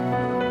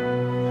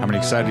How many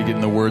excited to get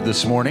in the Word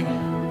this morning?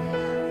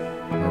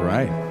 All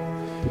right.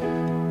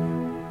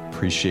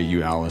 Appreciate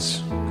you,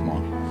 Alice. Come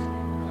on.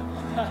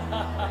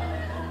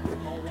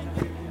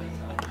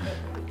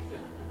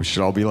 We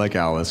should all be like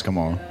Alice. Come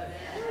on.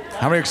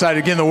 How many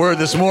excited to get in the Word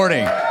this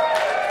morning?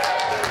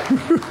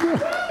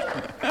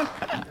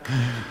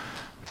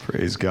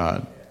 Praise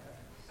God.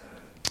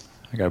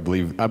 I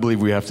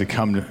believe we have to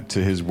come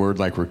to His Word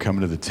like we're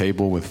coming to the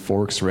table with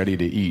forks ready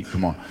to eat.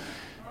 Come on.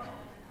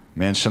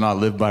 Man shall not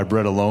live by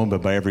bread alone,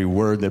 but by every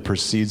word that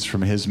proceeds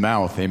from His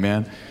mouth.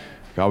 Amen.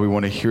 God, we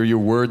want to hear your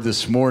word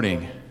this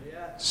morning.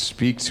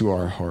 Speak to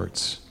our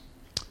hearts.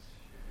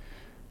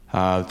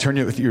 Turn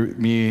with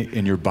me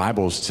in your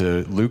Bibles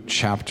to Luke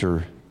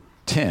chapter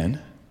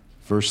 10,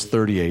 verse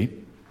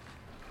 38.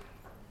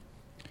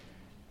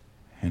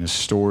 And a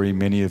story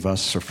many of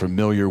us are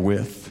familiar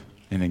with,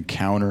 an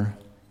encounter,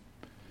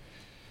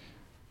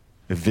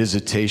 a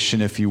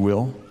visitation, if you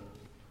will.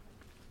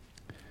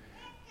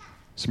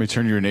 Somebody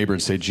turn to your neighbor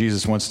and say,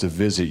 Jesus wants to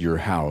visit your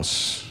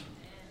house.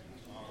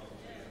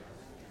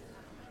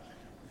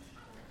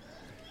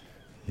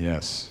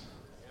 Yes.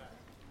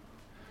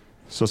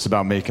 So it's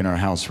about making our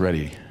house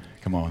ready.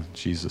 Come on,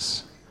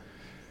 Jesus.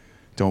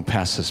 Don't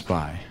pass us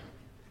by.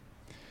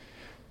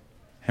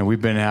 And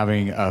we've been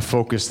having a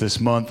focus this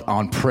month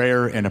on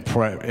prayer and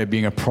it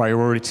being a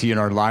priority in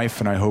our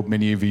life. And I hope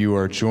many of you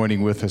are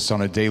joining with us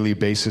on a daily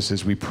basis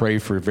as we pray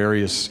for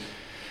various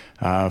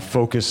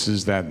focus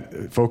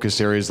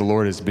areas the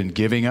Lord has been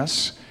giving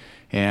us.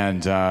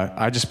 And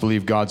I just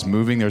believe God's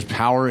moving. There's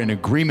power in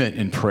agreement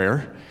in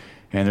prayer.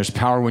 And there's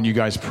power when you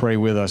guys pray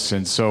with us.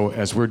 And so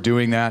as we're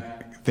doing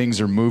that, things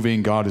are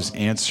moving. God is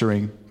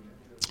answering.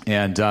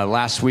 And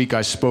last week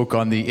I spoke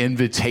on the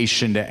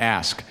invitation to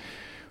ask.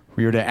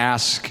 We are to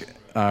ask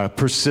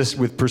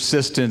with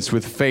persistence,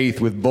 with faith,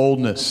 with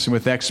boldness, and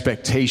with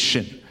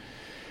expectation.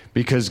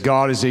 Because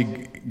God is a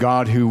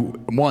God who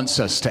wants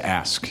us to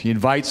ask. He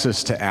invites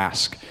us to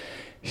ask.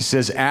 He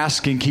says,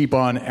 ask and keep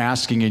on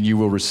asking and you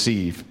will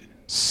receive.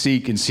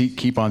 Seek and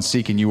keep on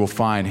seeking, you will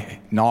find.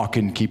 Knock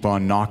and keep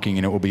on knocking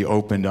and it will be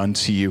opened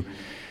unto you.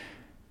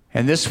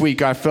 And this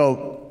week I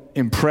felt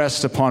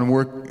impressed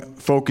upon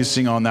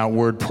focusing on that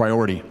word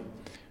priority.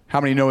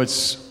 How many know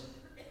it's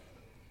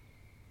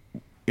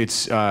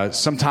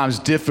sometimes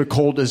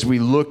difficult as we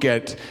look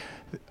at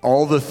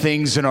all the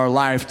things in our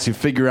life to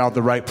figure out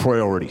the right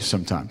priority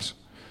sometimes.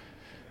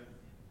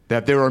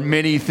 That there are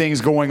many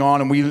things going on,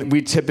 and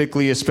we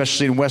typically,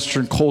 especially in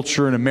Western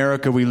culture in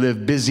America, we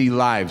live busy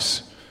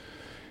lives.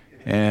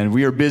 And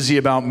we are busy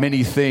about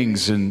many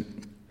things.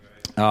 And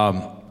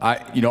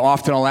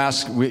often I'll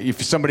ask,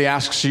 if somebody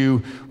asks you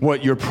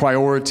what your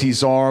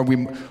priorities are,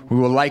 we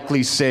will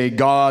likely say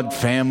God,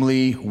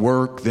 family,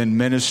 work, then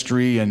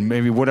ministry, and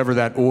maybe whatever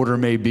that order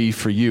may be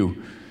for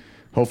you.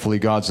 Hopefully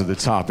God's at the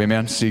top.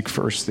 Amen. Seek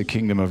first the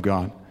kingdom of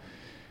God.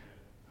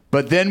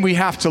 But then we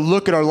have to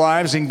look at our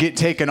lives and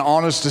take an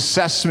honest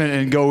assessment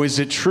and go, is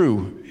it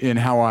true in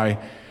how I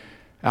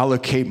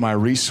allocate my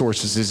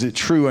resources? Is it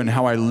true in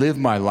how I live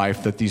my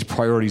life that these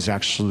priorities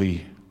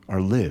actually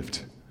are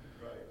lived?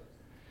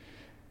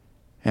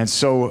 And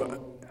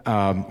so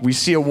we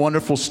see a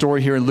wonderful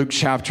story here in Luke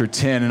chapter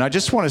 10. And I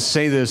just want to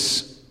say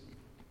this,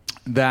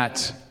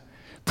 that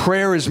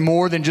prayer is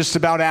more than just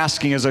about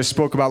asking, as I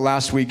spoke about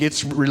last week.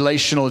 It's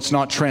relational. It's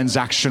not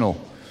transactional.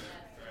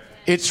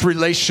 It's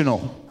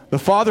relational. The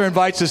Father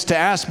invites us to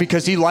ask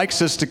because He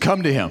likes us to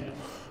come to Him.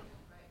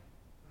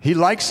 He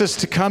likes us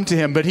to come to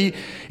Him, but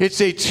it's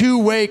a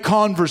two-way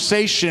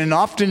conversation. And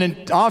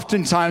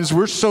oftentimes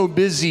we're so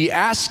busy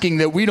asking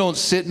that we don't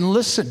sit and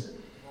listen.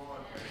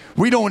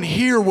 We don't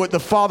hear what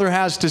the Father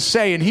has to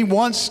say, and He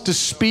wants to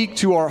speak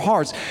to our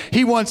hearts.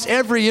 He wants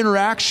every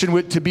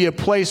interaction to be a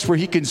place where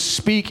He can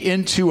speak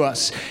into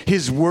us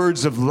His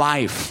words of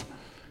life.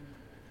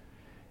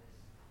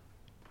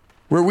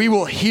 Where we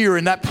will hear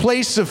in that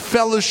place of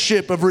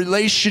fellowship, of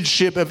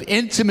relationship, of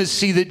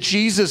intimacy that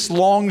Jesus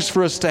longs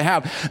for us to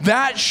have.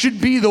 That should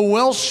be the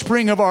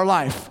wellspring of our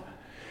life.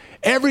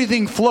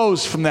 Everything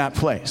flows from that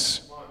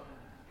place.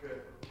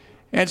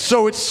 And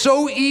so it's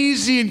so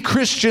easy in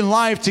Christian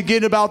life to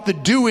get about the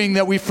doing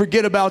that we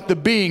forget about the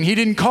being. He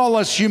didn't call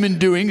us human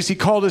doings. He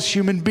called us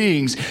human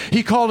beings.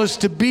 He called us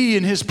to be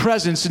in His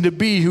presence and to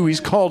be who He's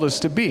called us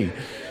to be.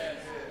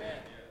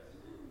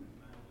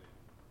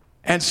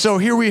 And so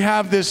here we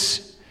have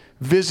this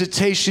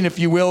visitation, if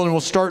you will, and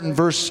we'll start in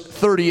verse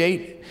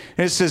 38.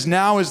 And it says,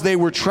 now as they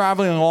were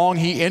traveling along,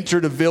 He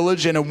entered a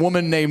village, and a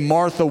woman named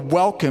Martha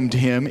welcomed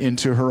Him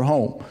into her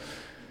home.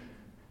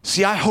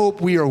 See, I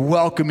hope we are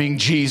welcoming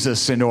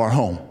Jesus into our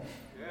home.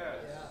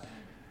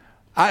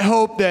 I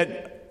hope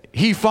that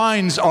He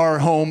finds our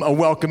home a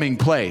welcoming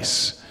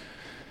place.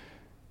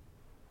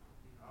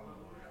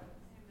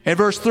 In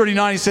verse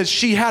 39, he says,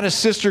 she had a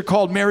sister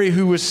called Mary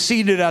who was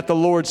seated at the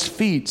Lord's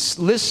feet,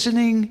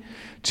 listening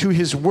to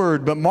His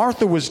word. But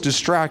Martha was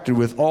distracted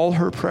with all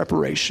her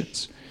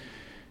preparations.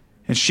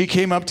 And she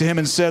came up to Him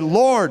and said,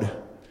 Lord,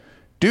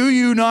 do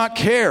you not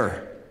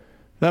care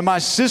that my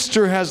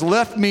sister has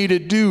left me to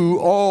do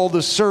all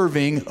the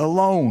serving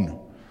alone?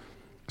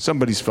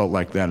 Somebody's felt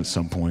like that at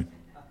some point.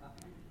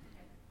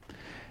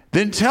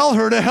 Then tell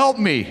her to help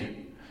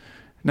me.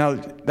 Now,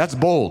 that's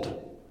bold.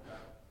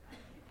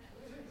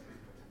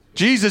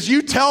 Jesus,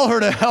 you tell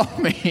her to help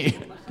me.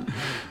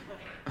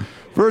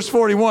 Verse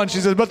 41, she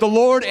says, but the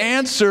Lord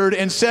answered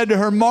and said to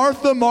her,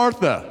 Martha,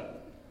 Martha.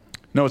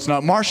 No, it's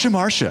not Marcia,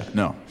 Marcia.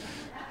 No.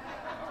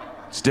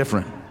 It's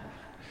different.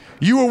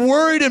 You are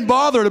worried and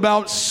bothered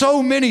about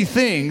so many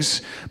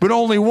things, but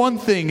only one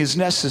thing is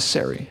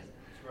necessary.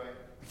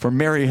 For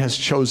Mary has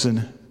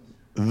chosen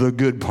the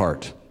good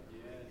part,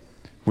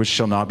 which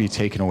shall not be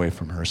taken away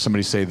from her.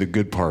 Somebody say the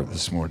good part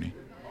this morning.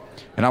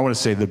 And I want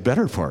to say the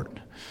better part.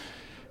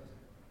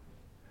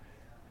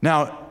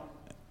 Now,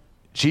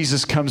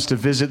 Jesus comes to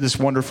visit this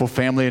wonderful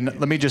family. And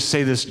let me just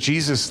say this.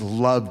 Jesus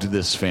loved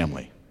this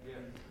family.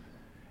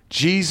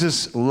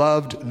 Jesus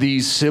loved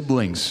these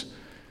siblings,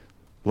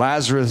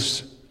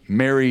 Lazarus,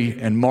 Mary,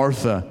 and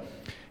Martha.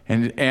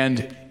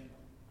 And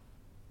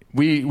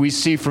we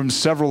see from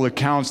several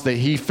accounts that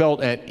he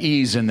felt at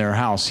ease in their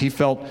house. He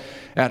felt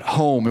at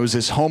home. It was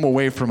his home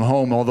away from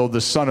home, although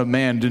the Son of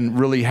Man didn't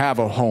really have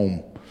a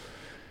home.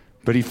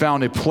 But he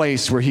found a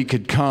place where he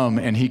could come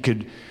and he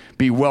could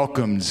be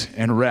welcomed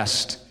and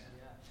rest.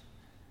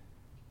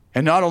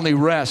 And not only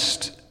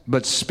rest,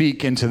 but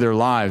speak into their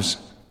lives.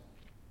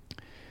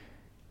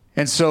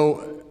 And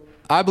so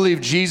I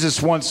believe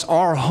Jesus wants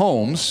our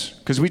homes,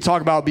 because we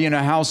talk about being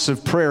a house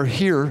of prayer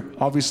here.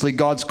 Obviously,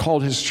 God's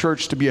called his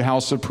church to be a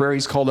house of prayer.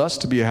 He's called us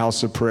to be a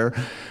house of prayer.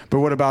 But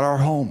what about our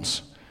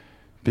homes?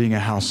 Being a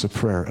house of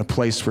prayer, a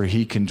place where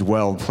he can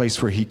dwell, a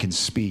place where he can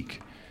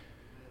speak.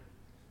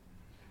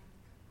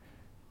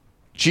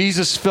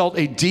 Jesus felt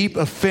a deep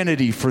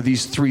affinity for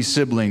these three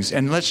siblings.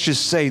 And let's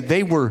just say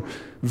they were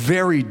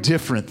very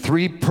different.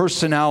 Three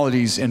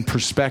personalities and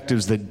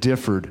perspectives that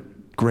differed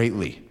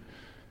greatly.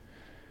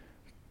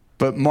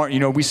 But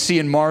we see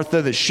in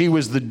Martha that she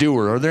was the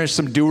doer. Are there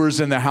some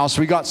doers in the house?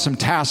 We got some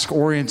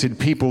task-oriented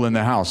people in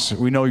the house.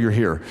 We know you're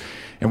here.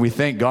 And we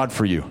thank God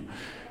for you.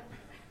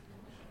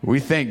 We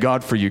thank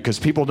God for you, because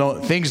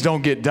things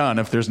don't get done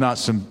if there's not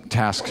some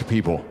task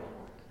people.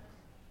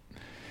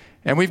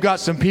 And we've got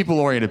some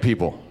people-oriented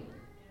people.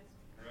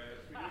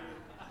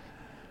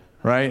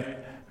 Right?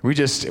 We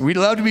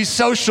love to be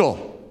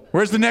social.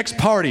 Where's the next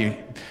party?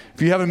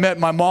 If you haven't met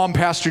my mom,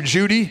 Pastor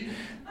Judy,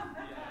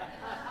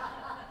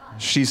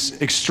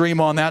 she's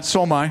extreme on that,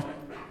 so am I.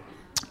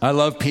 I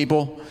love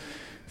people.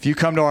 If you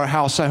come to our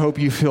house, I hope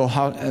you feel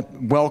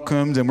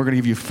welcomed, and we're going to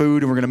give you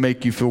food, and we're going to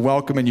make you feel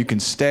welcome, and you can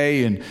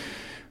stay, and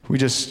we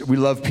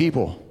love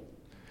people.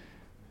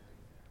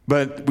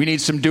 But we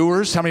need some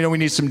doers. How many know we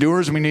need some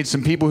doers? And we need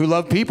some people who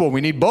love people.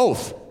 We need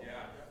both.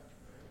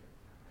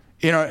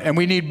 And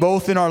we need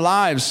both in our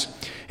lives.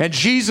 And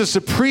Jesus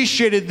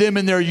appreciated them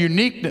in their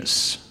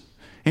uniqueness.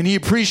 And he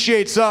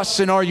appreciates us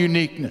in our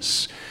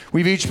uniqueness.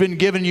 We've each been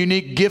given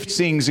unique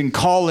giftings and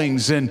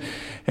callings. And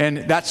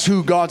that's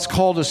who God's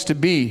called us to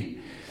be.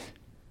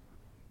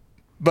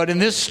 But in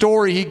this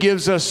story, he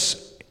gives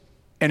us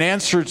an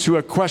answer to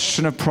a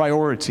question of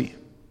priority.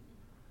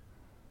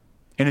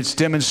 And it's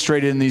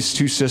demonstrated in these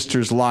two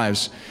sisters'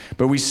 lives.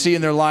 But we see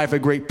in their life a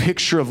great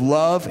picture of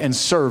love and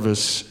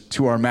service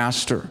to our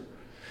master.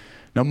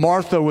 Now,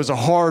 Martha was a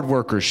hard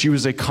worker. She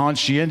was a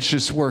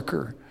conscientious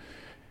worker.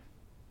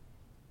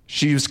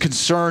 She was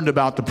concerned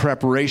about the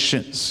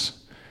preparations.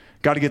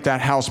 Got to get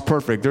that house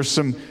perfect. There's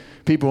some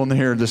people in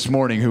here this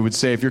morning who would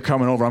say, if you're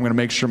coming over, I'm going to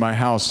make sure my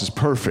house is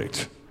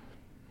perfect.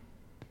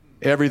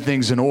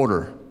 Everything's in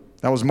order.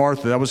 That was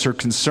Martha. That was her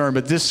concern.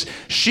 But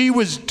she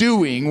was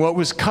doing what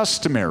was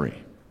customary.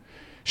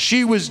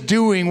 She was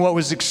doing what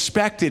was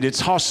expected.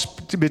 It's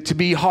to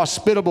be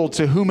hospitable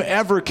to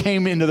whomever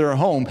came into their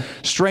home,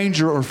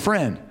 stranger or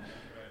friend.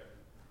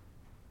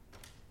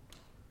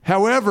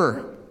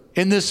 However,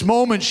 in this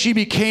moment, she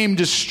became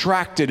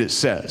distracted, it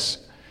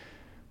says,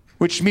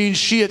 which means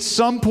she at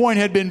some point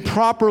had been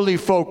properly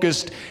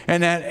focused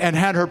and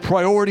had her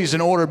priorities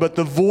in order, but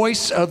the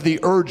voice of the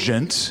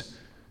urgent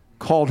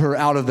called her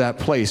out of that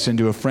place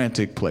into a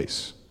frantic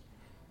place.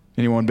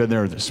 Anyone been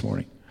there this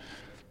morning?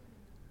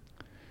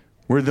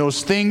 Where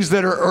those things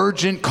that are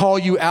urgent call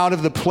you out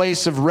of the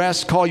place of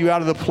rest, call you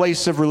out of the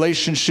place of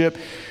relationship,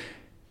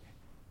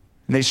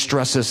 and they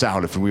stress us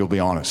out, if we'll be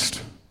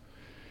honest.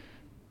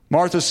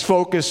 Martha's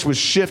focus was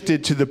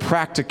shifted to the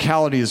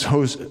practicality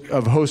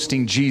of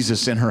hosting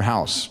Jesus in her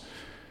house.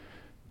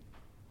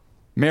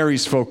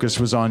 Mary's focus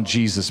was on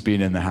Jesus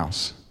being in the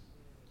house.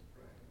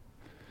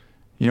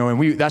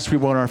 And that's what we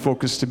want our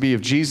focus to be.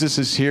 If Jesus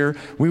is here,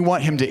 we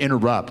want him to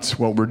interrupt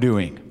what we're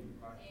doing,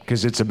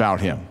 because it's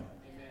about him.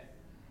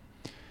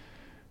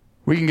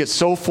 We can get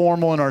so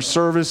formal in our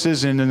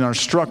services and in our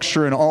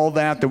structure and all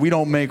that we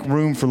don't make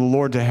room for the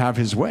Lord to have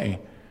his way.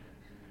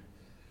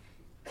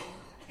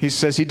 He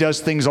says he does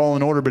things all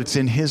in order, but it's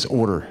in his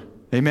order.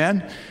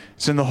 Amen?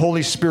 It's in the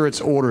Holy Spirit's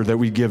order that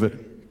we give it.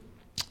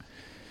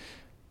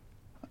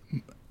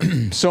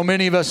 So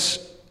many of us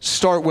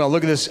start well.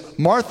 Look at this.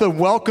 Martha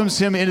welcomes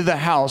him into the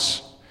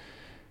house,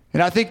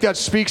 And I think that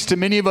speaks to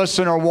many of us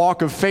in our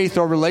walk of faith,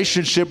 our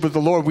relationship with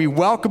the Lord. We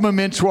welcome him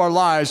into our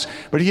lives,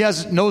 but he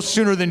has no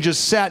sooner than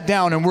just sat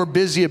down and we're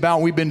busy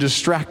about, we've been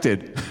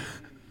distracted.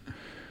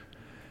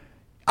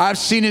 I've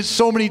seen it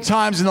so many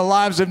times in the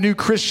lives of new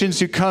Christians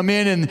who come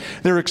in and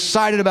they're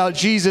excited about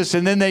Jesus,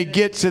 and then they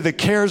get to the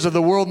cares of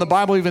the world. And the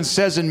Bible even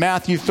says in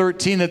Matthew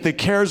 13 that the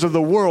cares of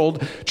the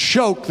world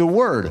choke the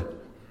word.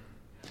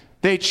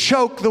 They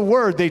choke the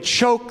word. They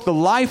choke the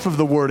life of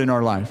the word in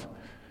our life.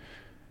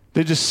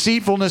 The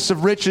deceitfulness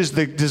of riches,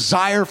 the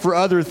desire for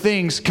other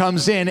things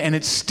comes in and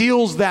it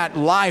steals that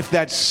life,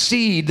 that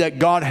seed that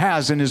God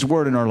has in his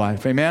word in our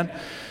life. Amen?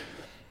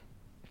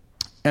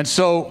 And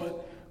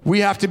so we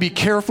have to be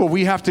careful.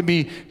 We have to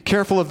be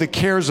careful of the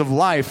cares of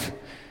life,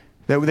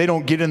 that they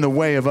don't get in the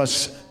way of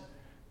us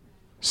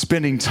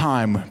spending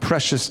time,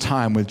 precious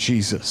time with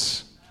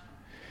Jesus.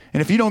 And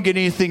if you don't get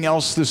anything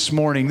else this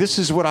morning, this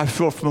is what I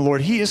feel from the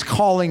Lord. He is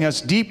calling us,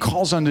 deep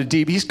calls unto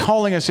deep. He's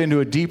calling us into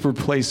a deeper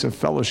place of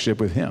fellowship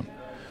with him.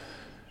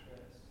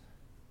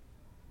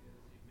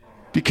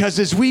 Because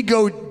as we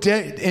go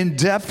in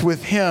depth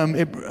with him,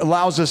 it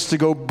allows us to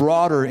go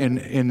broader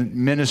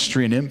in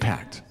ministry and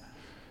impact.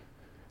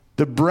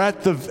 The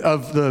breadth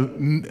of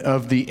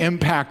the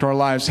impact our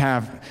lives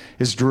have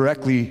is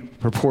directly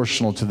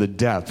proportional to the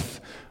depth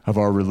of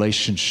our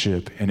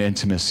relationship and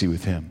intimacy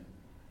with him.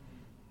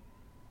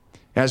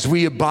 As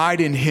we abide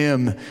in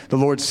him, the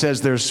Lord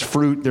says there's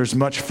fruit, there's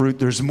much fruit,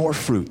 there's more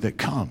fruit that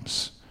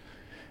comes.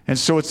 And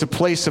so it's a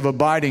place of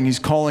abiding he's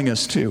calling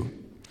us to.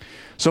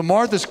 So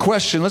Martha's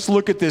question, let's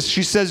look at this.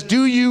 She says,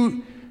 do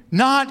you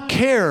not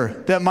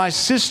care that my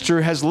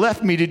sister has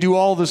left me to do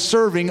all the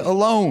serving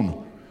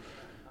alone?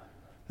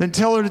 Then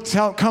tell her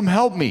to come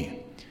help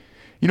me.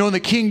 You know, in the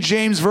King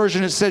James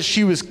Version, it says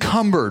she was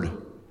cumbered.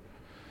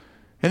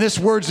 And this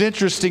word's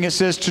interesting. It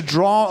says to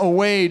draw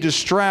away,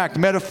 distract,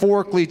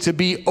 metaphorically, to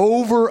be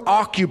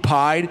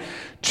over-occupied,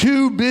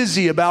 too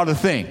busy about a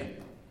thing.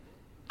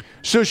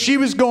 So she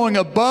was going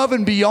above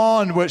and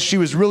beyond what she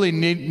was really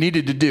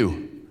needed to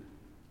do.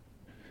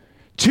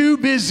 Too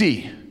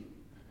busy.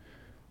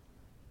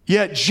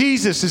 Yet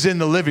Jesus is in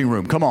the living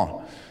room. Come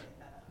on.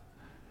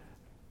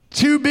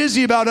 Too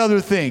busy about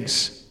other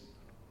things.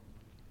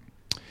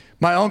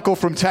 My uncle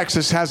from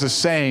Texas has a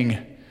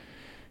saying.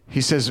 He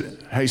says,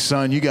 hey,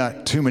 son, you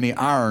got too many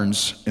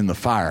irons in the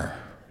fire.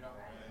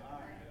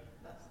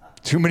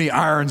 Too many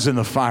irons in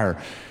the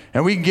fire.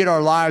 And we can get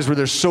our lives where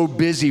they're so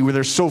busy, where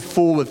they're so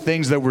full with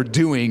things that we're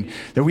doing,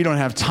 that we don't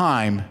have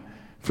time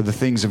for the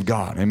things of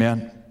God.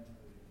 Amen?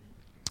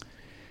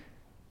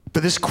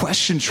 But this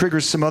question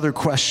triggers some other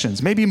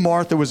questions. Maybe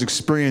Martha was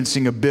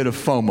experiencing a bit of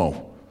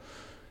FOMO,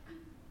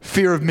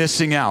 fear of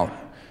missing out.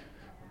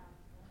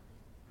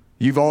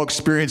 You've all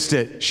experienced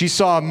it. She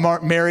saw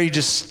Mary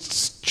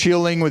just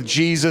chilling with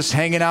Jesus,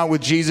 hanging out with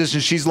Jesus,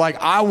 and she's like,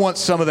 I want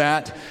some of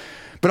that,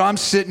 but I'm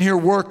sitting here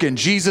working.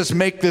 Jesus,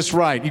 make this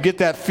right. You get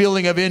that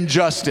feeling of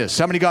injustice.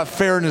 How many got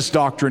fairness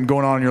doctrine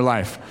going on in your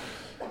life?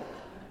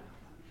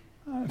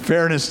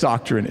 Fairness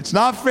doctrine. It's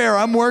not fair.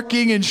 I'm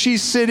working and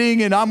she's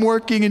sitting, and I'm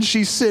working and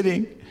she's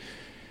sitting.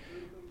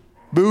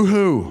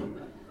 Boo-hoo.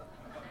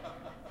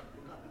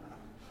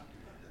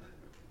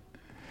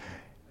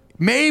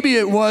 Maybe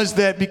it was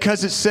that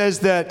because it says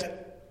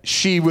that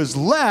she was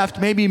left,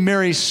 maybe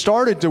Mary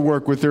started to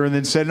work with her and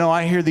then said, no,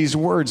 I hear these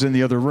words in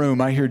the other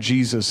room. I hear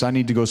Jesus. I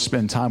need to go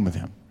spend time with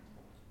him.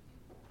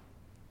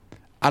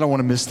 I don't want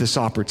to miss this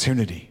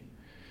opportunity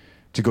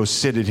to go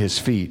sit at his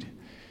feet.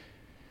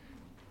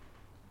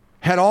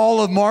 Had all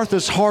of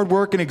Martha's hard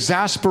work and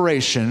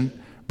exasperation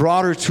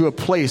brought her to a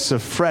place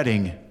of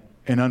fretting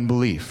and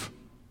unbelief.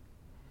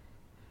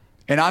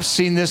 And I've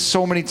seen this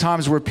so many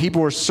times where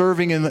people are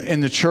serving in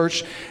the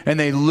church and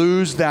they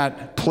lose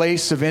that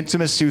place of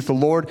intimacy with the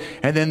Lord,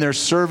 and then they're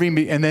serving,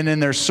 and then in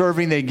their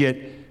serving they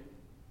get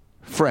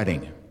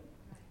fretting.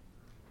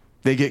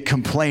 They get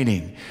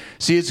complaining.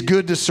 See, it's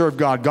good to serve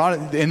God.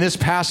 God, in this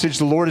passage,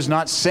 the Lord is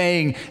not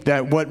saying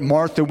that what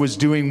Martha was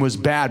doing was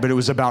bad, but it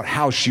was about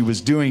how she was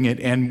doing it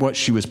and what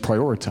she was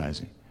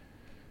prioritizing.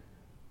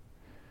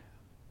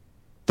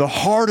 The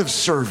heart of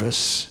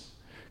service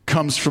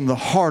comes from the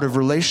heart of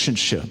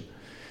relationship.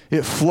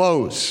 It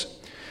flows.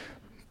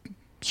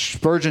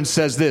 Spurgeon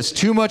says this,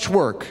 too much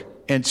work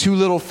and too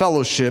little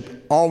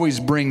fellowship always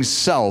brings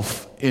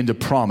self into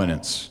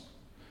prominence.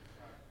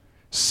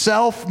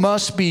 Self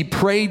must be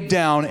prayed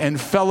down, and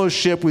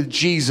fellowship with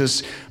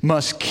Jesus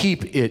must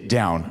keep it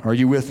down. Are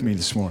you with me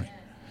this morning?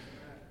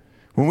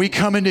 When we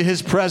come into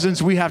his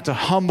presence, we have to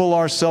humble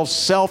ourselves.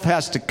 Self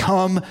has to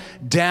come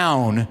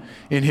down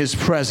in his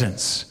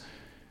presence.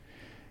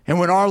 And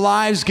when our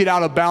lives get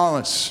out of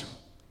balance,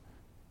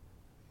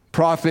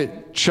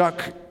 Prophet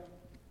Chuck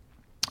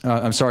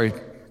Flynn,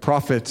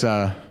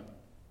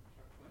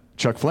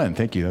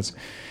 thank you.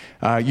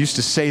 Used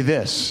to say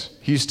this.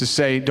 He used to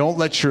say, don't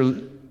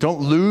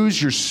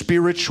lose your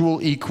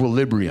spiritual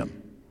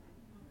equilibrium.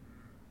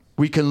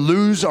 We can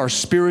lose our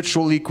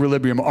spiritual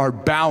equilibrium, our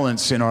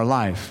balance in our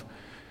life,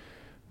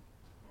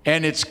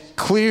 And it's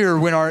clear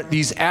when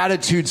these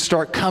attitudes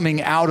start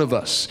coming out of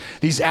us,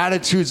 these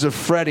attitudes of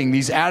fretting,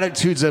 these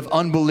attitudes of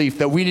unbelief,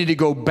 that we need to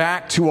go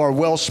back to our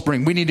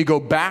wellspring. We need to go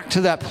back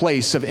to that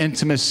place of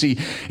intimacy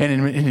and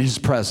in His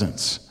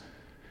presence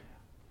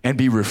and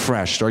be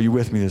refreshed. Are you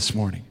with me this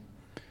morning?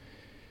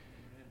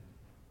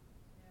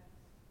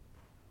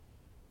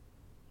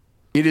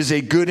 It is a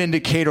good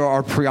indicator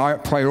our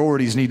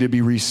priorities need to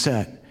be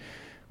reset.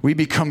 We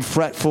become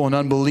fretful and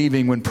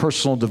unbelieving when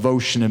personal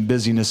devotion and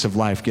busyness of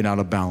life get out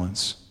of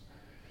balance.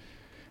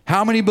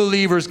 How many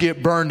believers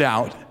get burned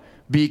out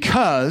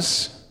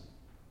because,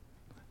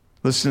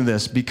 listen to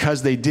this,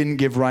 because they didn't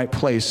give right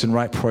place and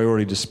right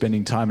priority to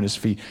spending time at His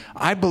feet?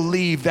 I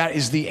believe that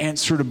is the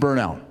answer to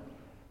burnout.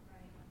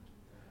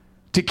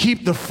 To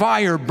keep the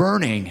fire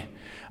burning,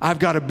 I've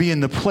got to be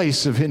in the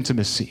place of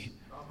intimacy.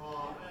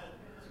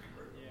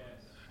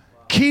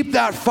 Keep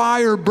that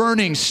fire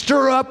burning.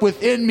 Stir up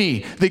within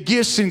me the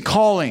gifts and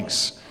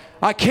callings.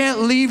 I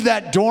can't leave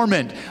that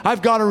dormant.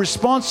 I've got a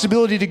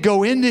responsibility to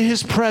go into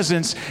His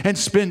presence and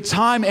spend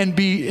time and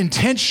be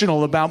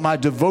intentional about my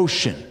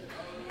devotion.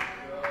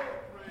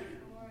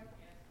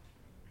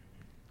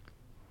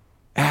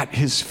 At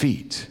His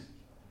feet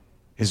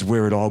is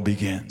where it all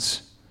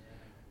begins.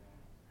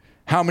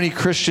 How many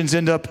Christians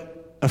end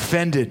up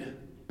offended?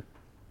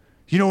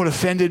 You know what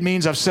offended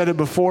means? I've said it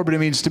before, but it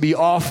means to be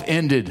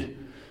off-ended.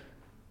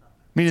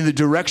 Meaning the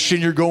direction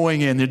you're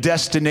going in, the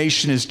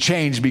destination is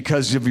changed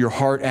because of your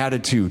heart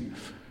attitude.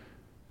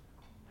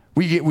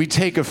 We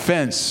take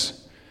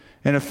offense,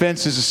 and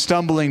offense is a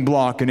stumbling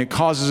block, and it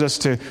causes us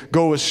to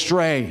go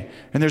astray.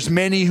 And there's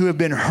many who have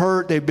been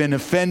hurt, they've been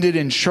offended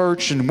in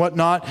church and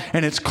whatnot,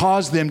 and it's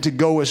caused them to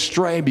go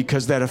astray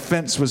because that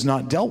offense was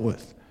not dealt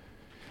with.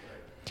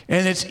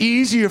 And it's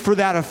easier for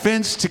that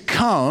offense to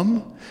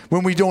come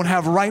when we don't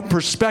have right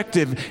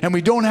perspective, and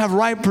we don't have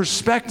right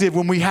perspective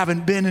when we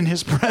haven't been in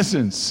His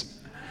presence.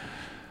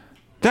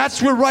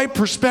 That's where right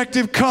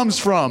perspective comes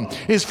from,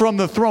 is from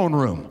the throne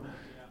room.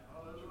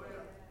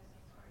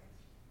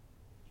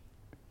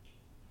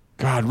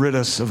 God, rid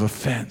us of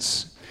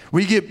offense.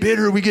 We get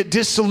bitter, we get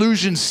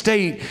disillusioned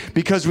state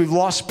because we've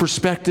lost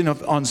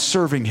perspective on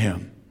serving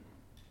Him.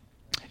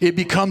 It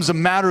becomes a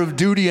matter of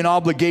duty and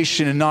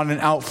obligation and not an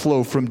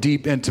outflow from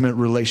deep, intimate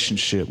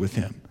relationship with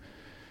Him.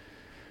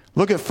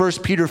 Look at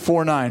 1 Peter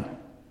 4:9.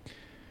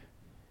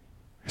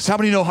 How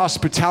many know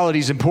hospitality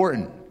is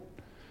important?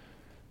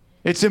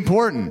 It's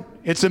important.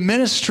 It's a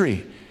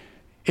ministry.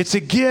 It's a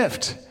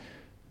gift.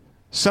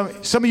 Some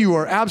of you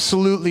are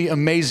absolutely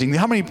amazing.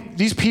 How many,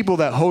 these people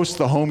that host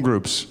the home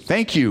groups,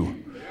 thank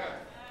you.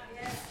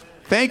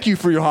 Thank you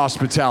for your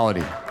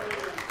hospitality.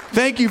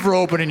 Thank you for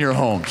opening your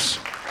homes.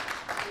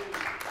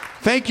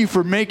 Thank you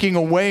for making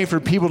a way for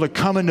people to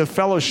come into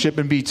fellowship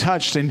and be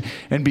touched and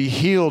be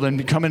healed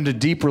and come into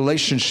deep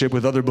relationship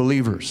with other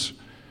believers.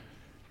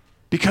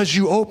 Because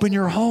you open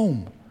your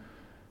home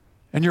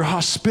and you're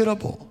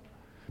hospitable.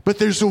 But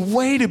there's a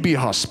way to be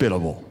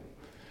hospitable.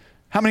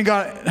 How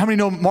many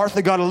know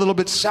Martha got a little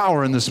bit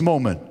sour in this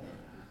moment?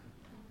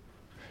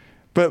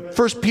 But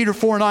 1 Peter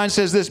 4:9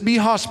 says this, be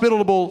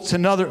hospitable to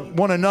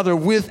one another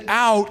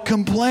without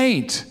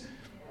complaint.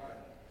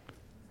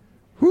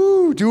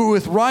 Do it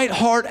with right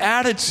heart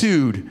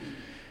attitude.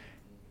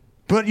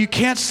 But you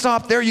can't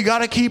stop there. You got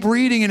to keep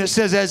reading. And it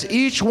says, as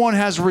each one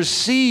has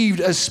received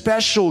a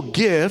special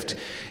gift,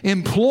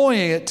 employ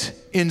it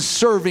in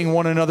serving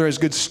one another as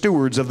good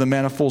stewards of the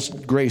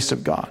manifold grace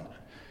of God.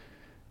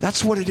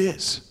 That's what it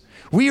is.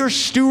 We are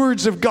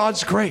stewards of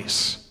God's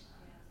grace.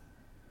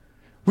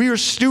 We are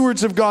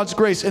stewards of God's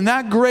grace. And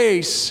that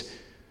grace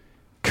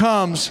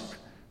comes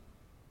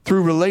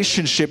through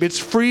relationship. It's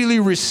freely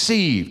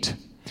received.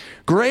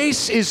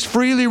 Grace is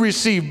freely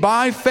received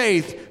by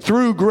faith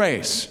through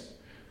grace.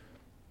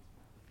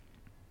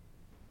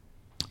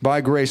 By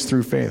grace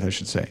through faith, I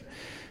should say.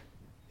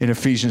 In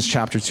Ephesians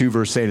chapter 2,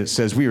 verse 8, it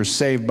says, we are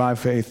saved by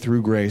faith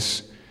through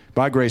grace,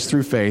 by grace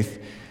through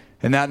faith,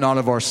 and that not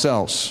of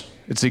ourselves.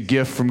 It's a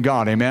gift from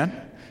God, amen?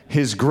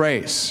 His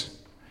grace.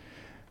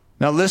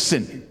 Now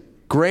listen,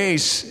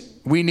 grace,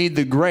 we need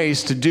the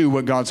grace to do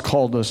what God's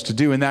called us to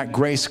do, and that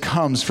grace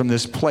comes from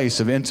this place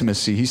of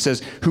intimacy. He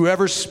says,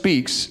 whoever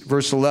speaks,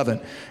 verse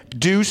 11,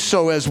 do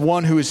so as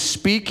one who is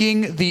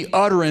speaking the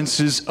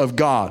utterances of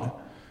God.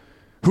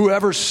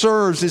 Whoever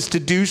serves is to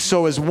do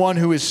so as one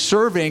who is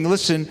serving,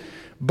 listen,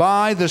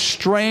 by the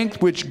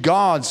strength which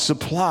God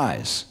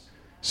supplies,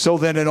 so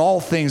that in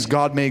all things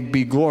God may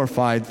be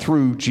glorified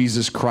through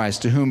Jesus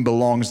Christ, to whom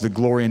belongs the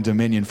glory and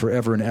dominion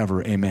forever and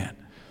ever. Amen.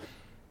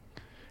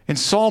 In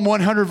Psalm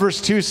 100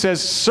 verse 2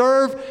 says,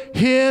 serve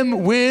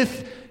Him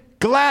with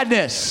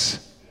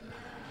gladness.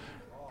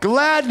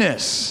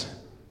 Gladness.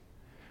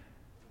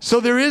 So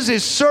there is a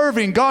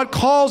serving. God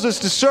calls us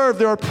to serve.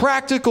 There are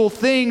practical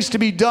things to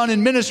be done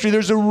in ministry.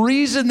 There's a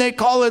reason they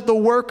call it the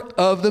work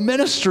of the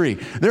ministry.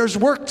 There's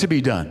work to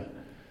be done.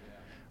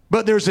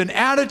 But there's an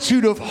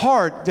attitude of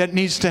heart that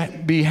needs to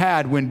be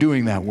had when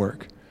doing that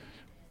work.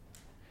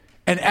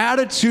 An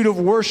attitude of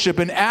worship,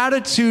 an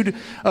attitude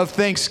of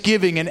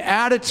thanksgiving, an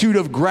attitude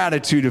of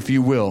gratitude, if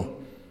you will.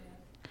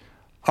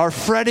 Our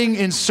fretting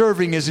in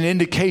serving is an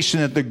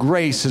indication that the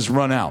grace has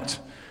run out.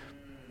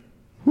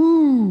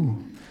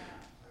 Woo.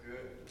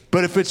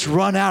 But if it's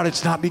run out,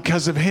 it's not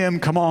because of him.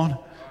 Come on.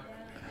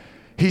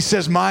 He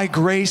says, my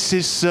grace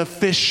is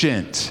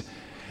sufficient.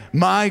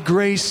 My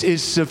grace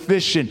is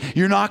sufficient.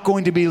 You're not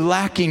going to be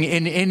lacking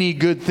in any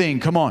good thing.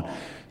 Come on.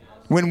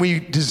 When we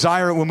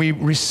desire it, when we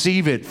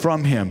receive it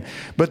from him.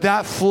 But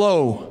that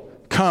flow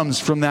comes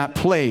from that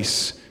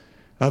place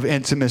of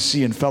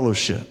intimacy and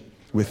fellowship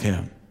with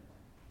him.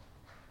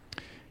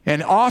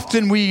 And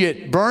often we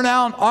get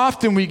burnout.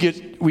 Often we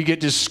get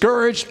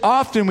discouraged.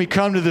 Often we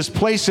come to this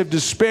place of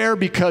despair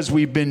because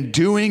we've been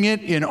doing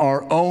it in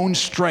our own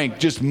strength,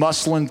 just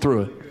muscling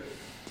through it.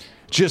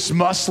 Just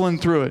muscling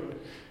through it.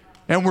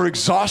 And we're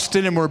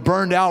exhausted and we're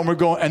burned out and we're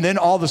going, and then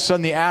all of a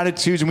sudden the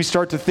attitudes, and we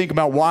start to think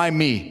about why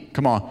me?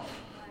 Come on.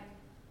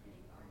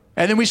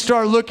 And then we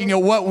start looking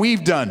at what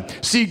we've done.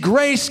 See,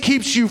 grace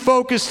keeps you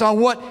focused on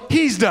what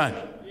he's done.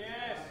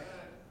 Yes.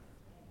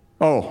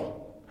 Oh.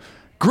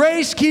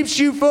 Grace keeps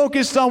you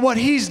focused on what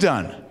he's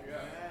done.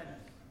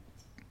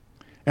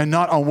 And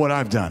not on what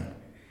I've done.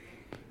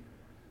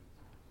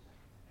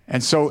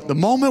 And so the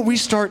moment we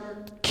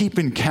start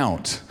keeping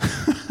count,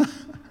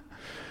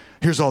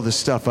 here's all this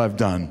stuff I've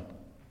done.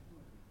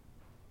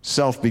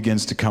 Self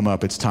begins to come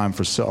up. It's time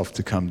for self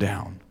to come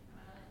down.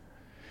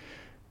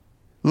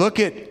 Look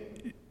at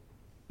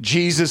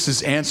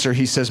Jesus' answer.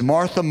 He says,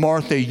 Martha,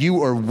 Martha,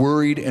 you are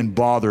worried and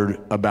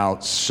bothered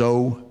about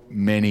so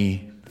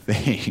many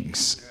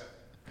things.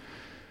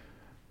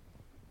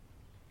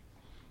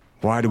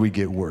 Why do we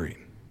get worried?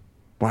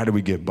 Why do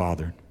we get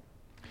bothered?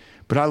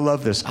 But I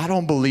love this. I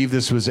don't believe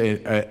this was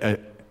a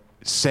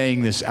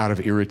saying this out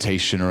of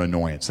irritation or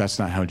annoyance. That's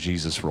not how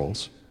Jesus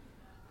rolls.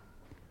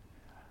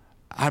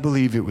 I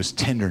believe it was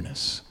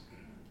tenderness.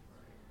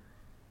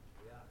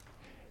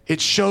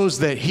 It shows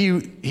that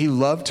he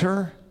loved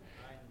her.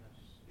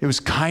 It was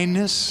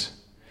kindness.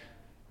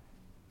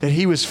 That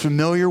he was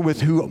familiar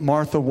with who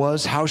Martha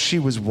was, how she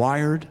was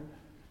wired.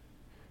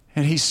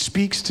 And he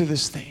speaks to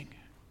this thing.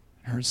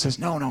 And her says,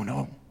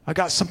 no. I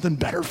got something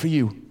better for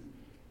you.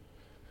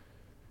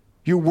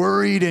 You're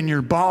worried and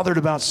you're bothered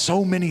about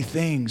so many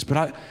things,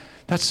 but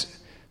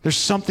there's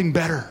something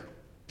better.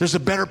 There's a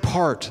better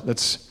part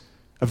that's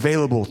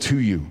available to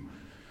you.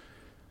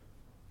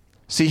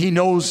 See, he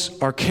knows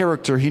our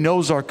character. He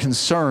knows our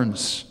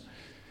concerns.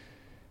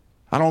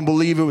 I don't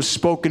believe it was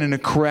spoken in a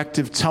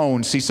corrective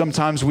tone. See,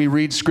 sometimes we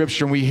read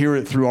scripture and we hear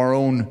it through our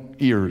own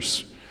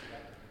ears,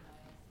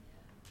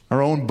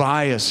 our own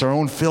bias, our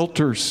own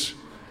filters.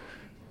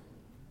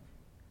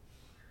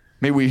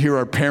 Maybe we hear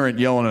our parent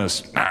yelling at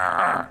us.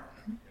 Arr!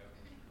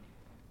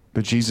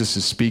 But Jesus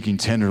is speaking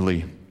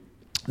tenderly.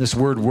 This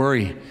word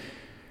worry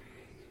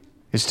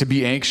is to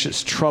be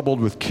anxious, troubled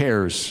with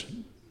cares.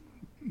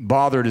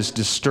 Bothered is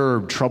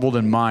disturbed, troubled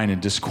in mind,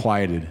 and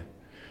disquieted.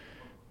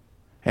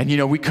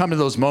 And we come to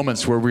those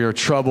moments where we are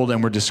troubled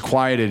and we're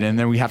disquieted, and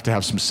then we have to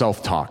have some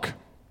self-talk.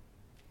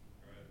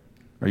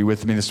 Are you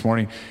with me this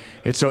morning?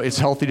 It's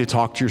healthy to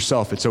talk to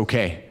yourself. It's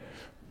okay.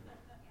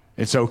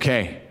 It's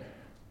okay.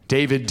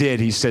 David did.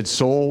 He said,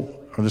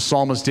 the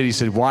psalmist did. He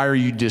said, why are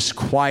you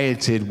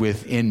disquieted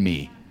within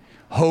me?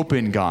 Hope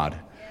in God.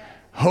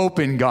 Hope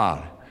in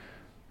God.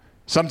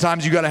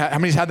 Sometimes you got to how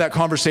many's had that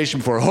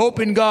conversation before? Hope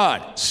in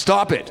God.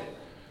 Stop it.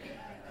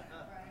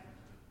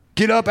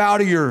 Get up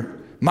out of your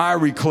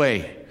miry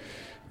clay.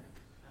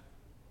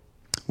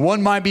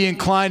 One might be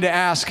inclined to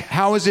ask,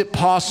 how is it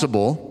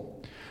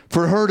possible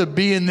for her to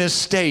be in this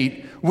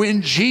state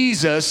when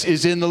Jesus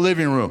is in the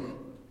living room?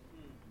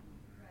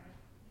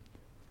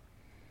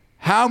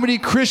 How many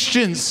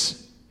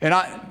Christians, and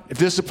if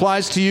this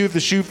applies to you, if the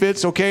shoe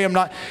fits, okay, I'm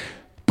not,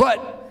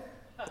 but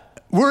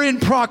we're in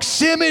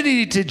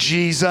proximity to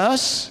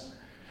Jesus.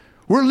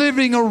 We're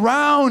living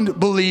around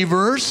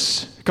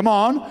believers. Come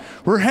on.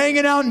 We're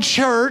hanging out in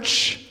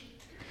church,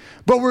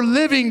 but we're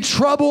living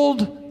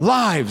troubled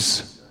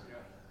lives.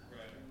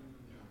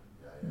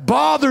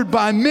 Bothered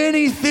by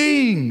many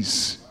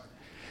things.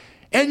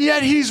 And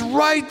yet he's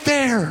right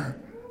there.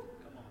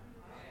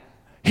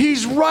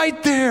 He's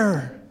right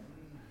there.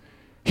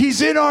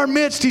 He's in our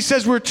midst. He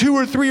says, where two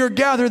or three are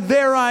gathered,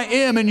 there I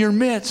am in your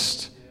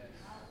midst.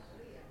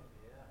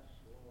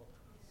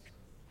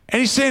 And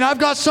he's saying, I've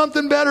got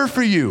something better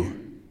for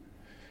you.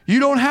 You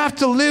don't have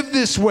to live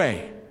this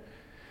way.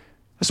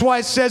 That's why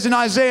it says in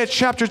Isaiah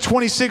chapter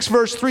 26,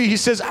 verse 3, he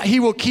says, he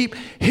will keep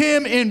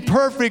him in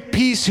perfect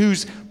peace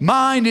whose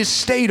mind is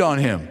stayed on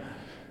him.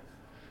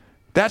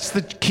 That's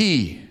the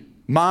key.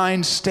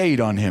 Mind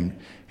stayed on him.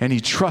 And he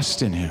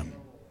trusts in him.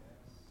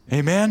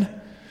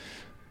 Amen?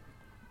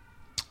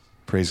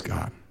 Praise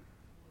God.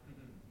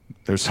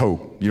 There's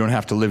hope. You don't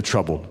have to live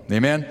troubled.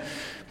 Amen?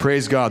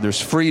 Praise God. There's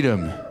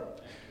freedom.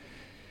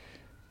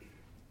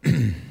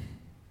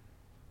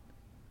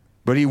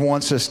 But he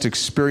wants us to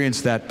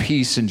experience that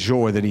peace and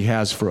joy that he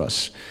has for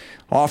us.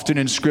 Often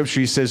in Scripture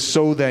he says,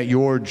 so that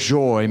your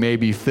joy may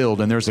be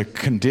filled. And there's a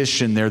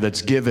condition there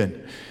that's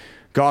given.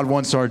 God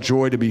wants our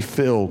joy to be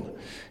filled.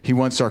 He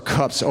wants our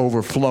cups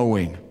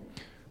overflowing.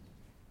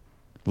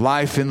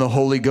 Life in the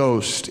Holy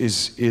Ghost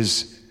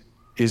is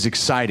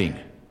exciting.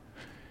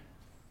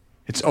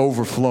 It's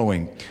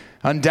overflowing.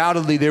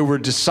 Undoubtedly, there were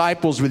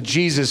disciples with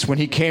Jesus when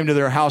he came to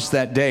their house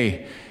that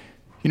day.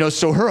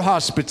 So her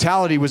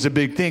hospitality was a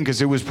big thing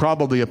because it was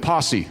probably a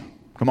posse.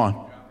 Come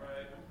on.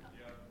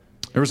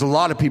 There was a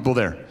lot of people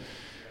there.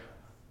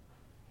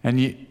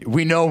 And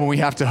we know when we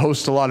have to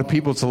host a lot of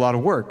people, it's a lot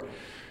of work.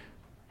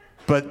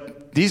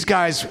 But these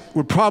guys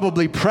were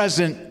probably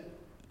present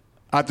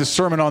at the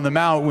Sermon on the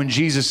Mount when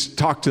Jesus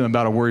talked to them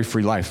about a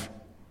worry-free life,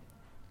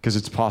 because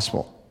it's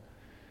possible.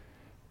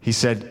 He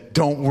said,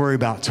 don't worry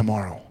about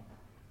tomorrow,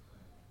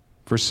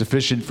 for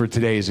sufficient for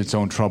today is its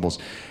own troubles.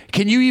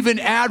 Can you even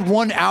add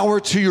 1 hour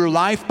to your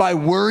life by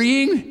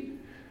worrying?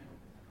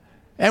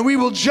 And we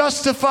will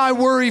justify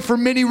worry for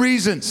many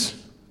reasons.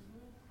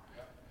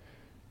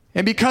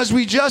 And because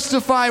we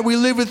justify, we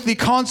live with the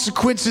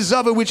consequences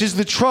of it, which is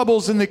the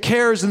troubles and the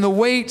cares and the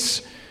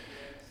weights.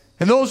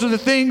 And those are the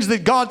things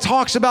that God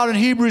talks about in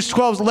Hebrews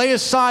 12. Lay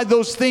aside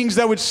those things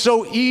that would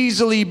so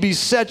easily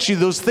beset you,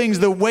 those things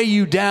that weigh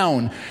you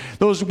down,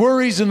 those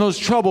worries and those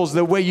troubles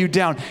that weigh you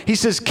down. He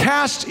says,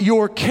 cast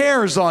your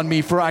cares on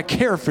me, for I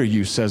care for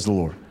you, says the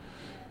Lord.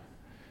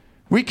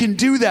 We can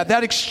do that.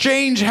 That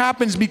exchange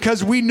happens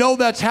because we know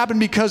that's happened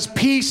because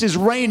peace is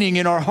reigning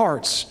in our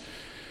hearts.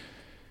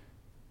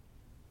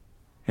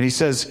 And he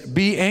says,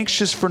 be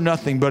anxious for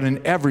nothing, but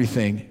in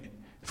everything.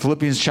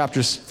 Philippians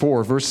chapter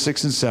 4, verse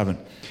 6 and 7.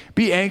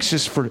 Be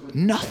anxious for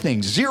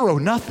nothing, zero,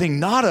 nothing,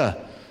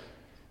 nada,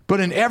 but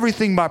in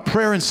everything by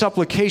prayer and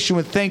supplication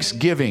with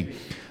thanksgiving.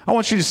 I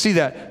want you to see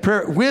that.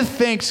 Prayer with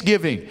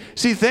thanksgiving.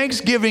 See,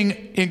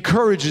 thanksgiving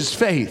encourages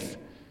faith,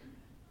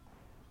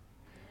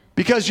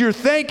 because you're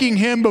thanking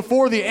him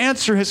before the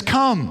answer has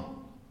come.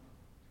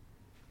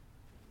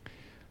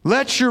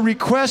 Let your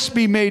requests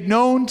be made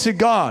known to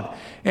God.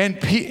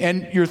 And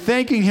you're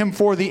thanking him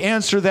for the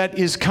answer that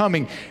is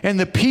coming. And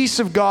the peace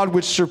of God,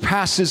 which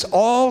surpasses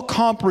all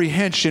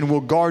comprehension, will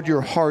guard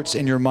your hearts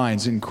and your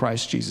minds in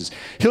Christ Jesus.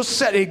 He'll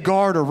set a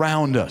guard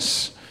around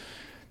us.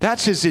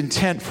 That's his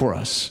intent for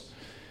us.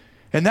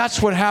 And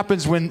that's what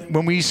happens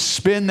when we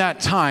spend that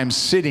time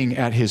sitting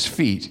at his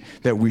feet,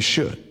 that we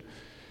should.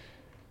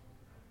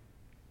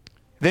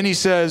 Then he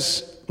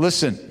says,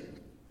 listen,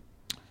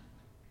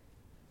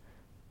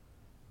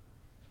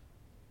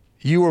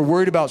 you are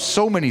worried about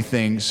so many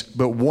things,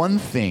 but one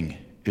thing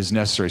is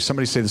necessary.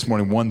 Somebody say this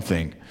morning, one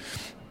thing.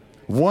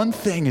 One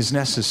thing is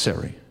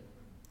necessary.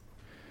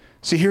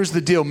 See, here's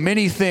the deal.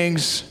 Many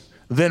things,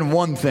 then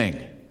one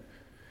thing.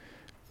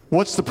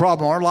 What's the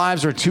problem? Our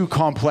lives are too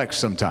complex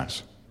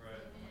sometimes.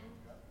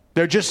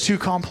 They're just too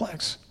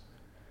complex.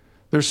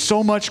 There's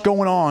so much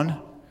going on.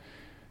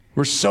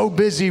 We're so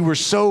busy.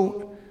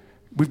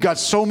 We've got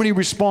so many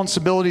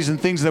responsibilities and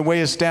things that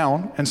weigh us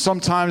down, and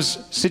sometimes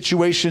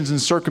situations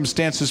and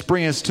circumstances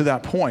bring us to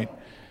that point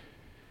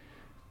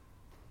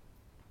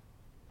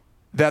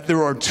that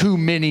there are too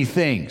many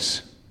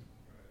things.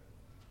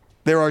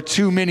 There are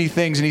too many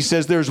things, and he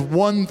says there's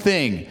one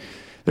thing.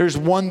 There's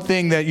one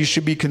thing that you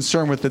should be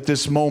concerned with at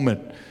this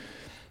moment.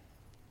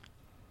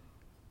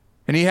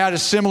 And he had a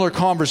similar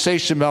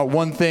conversation about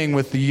one thing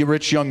with the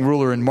rich young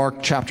ruler in Mark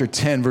chapter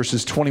 10,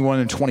 verses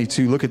 21 and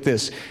 22. Look at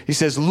this. He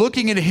says,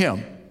 looking at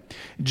him,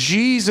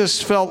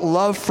 Jesus felt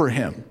love for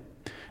him.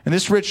 And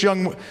this rich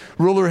young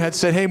ruler had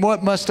said, hey,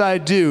 what must I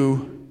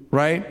do,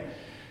 right?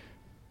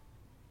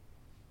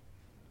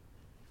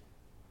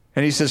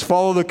 And he says,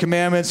 follow the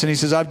commandments. And he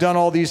says, I've done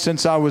all these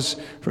since I was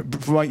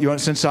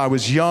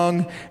young.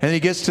 And then he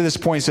gets to this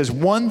point. He says,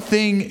 one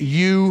thing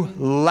you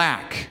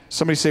lack.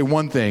 Somebody say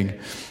one thing.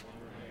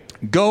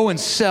 Go and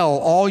sell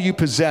all you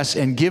possess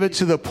and give it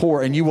to the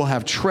poor, and you will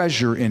have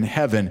treasure in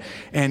heaven.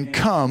 And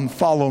come,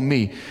 follow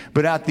me.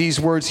 But at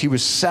these words, he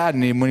was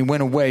saddened, and when he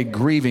went away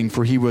grieving,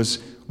 for he was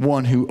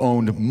one who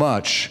owned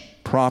much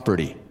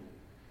property.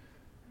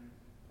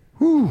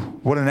 Whew,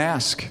 what an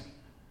ask.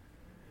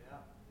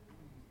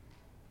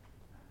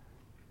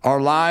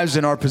 Our lives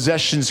and our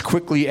possessions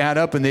quickly add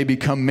up, and they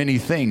become many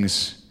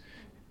things.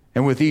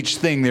 And with each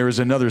thing, there is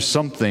another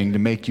something to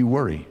make you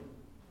worry.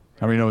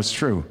 How many know it's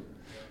true?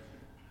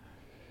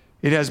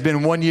 It has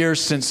been 1 year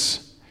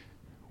since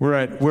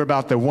we're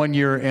about the 1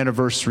 year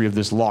anniversary of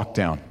this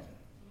lockdown.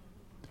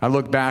 I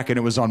look back and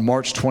it was on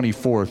March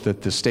 24th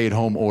that the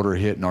stay-at-home order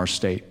hit in our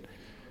state.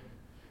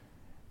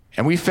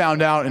 And we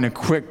found out in a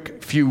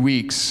quick few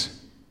weeks,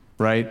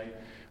 right,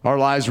 our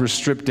lives were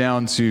stripped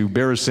down to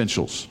bare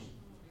essentials.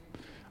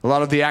 A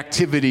lot of the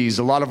activities,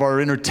 a lot of our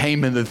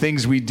entertainment, the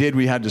things we did,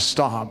 we had to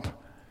stop.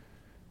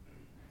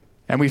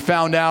 And we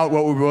found out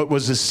what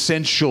was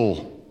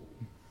essential.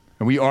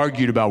 And we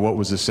argued about what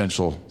was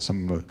essential,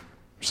 some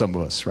of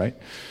us, right?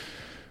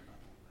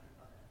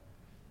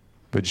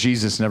 But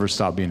Jesus never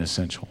stopped being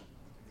essential.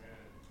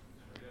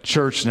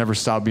 Church never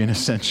stopped being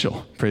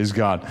essential. Praise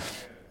God.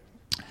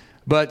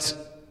 But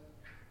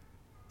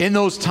in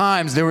those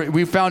times,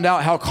 we found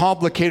out how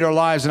complicated our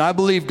lives. And I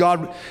believe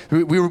God,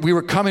 we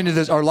were coming to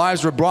this, our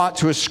lives were brought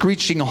to a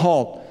screeching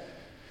halt.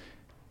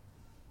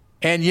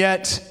 And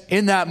yet,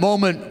 in that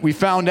moment, we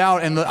found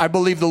out, and I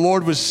believe the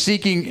Lord was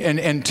seeking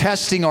and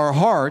testing our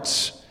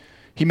hearts.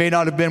 He may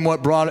not have been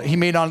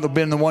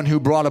the one who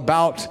brought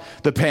about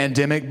the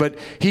pandemic, but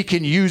he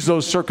can use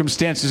those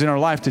circumstances in our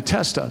life to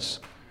test us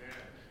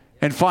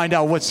and find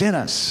out what's in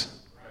us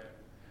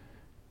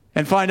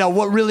and find out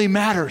what really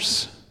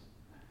matters.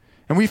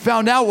 And we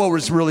found out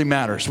what really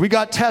matters. We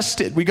got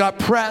tested. We got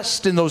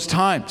pressed in those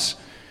times.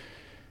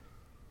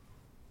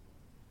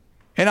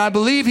 And I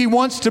believe he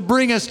wants to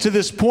bring us to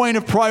this point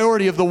of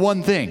priority of the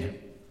one thing,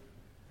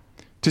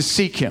 to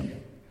seek him.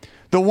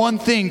 The one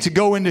thing to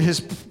go into his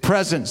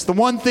presence. The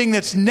one thing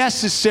that's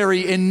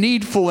necessary and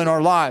needful in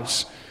our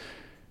lives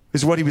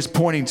is what he was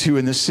pointing to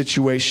in this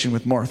situation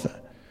with Martha.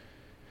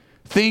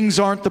 Things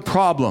aren't the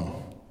problem.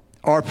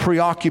 Our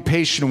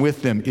preoccupation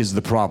with them is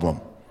the problem.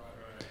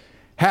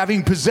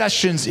 Having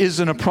possessions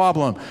isn't a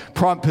problem.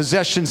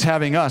 Possessions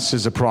having us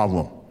is a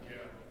problem.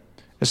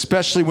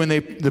 Especially when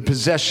the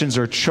possessions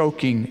are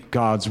choking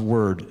God's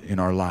word in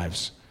our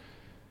lives.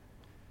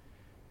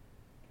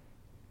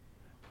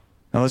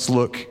 Now let's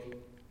look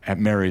at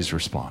Mary's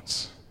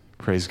response.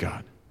 Praise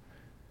God.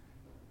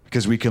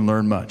 Because we can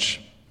learn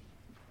much.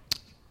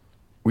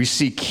 We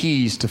see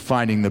keys to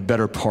finding the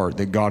better part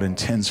that God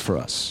intends for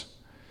us.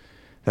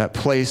 That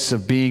place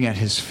of being at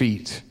his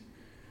feet.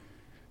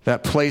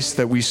 That place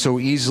that we so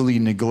easily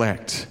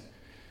neglect,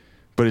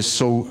 but is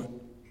so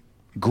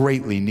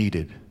greatly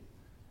needed.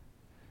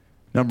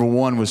 Number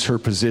one was her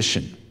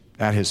position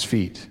at his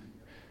feet.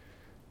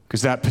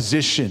 Because that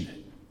position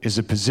is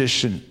a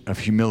position of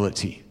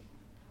humility.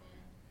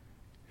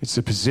 It's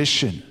a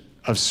position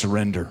of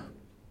surrender.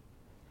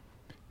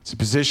 It's a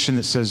position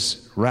that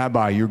says,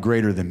 Rabbi, you're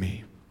greater than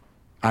me.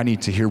 I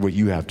need to hear what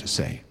you have to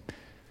say.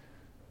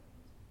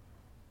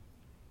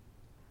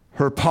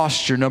 Her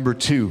posture, number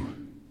two,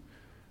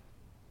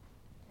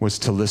 was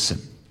to listen.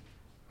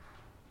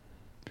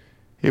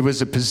 It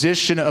was a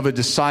position of a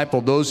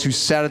disciple. Those who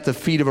sat at the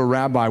feet of a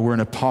rabbi were in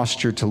a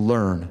posture to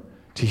learn,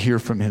 to hear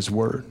from his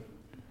word.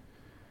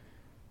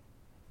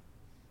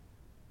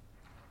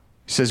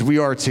 He says we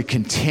are to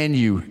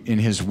continue in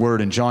his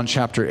word. In John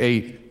chapter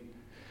 8,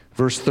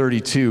 verse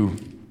 32,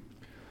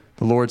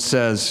 the Lord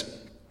says,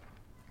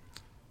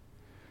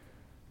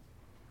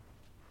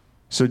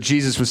 so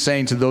Jesus was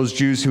saying to those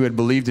Jews who had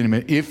believed in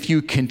him, if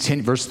you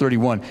continue, verse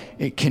 31,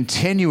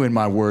 continue in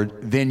my word,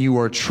 then you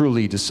are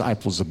truly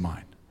disciples of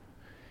mine.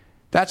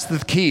 That's the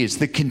key. It's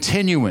the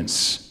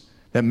continuance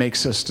that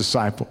makes us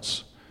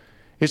disciples.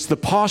 It's the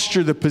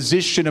posture, the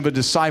position of a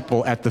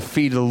disciple at the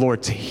feet of the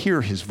Lord to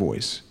hear his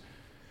voice.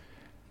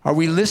 Are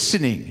we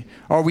listening?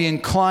 Are we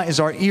inclined? Is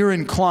our ear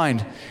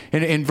inclined?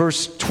 In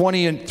verse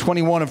 20 and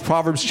 21 of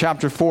Proverbs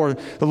chapter 4,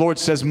 the Lord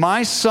says,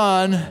 my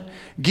son,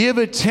 give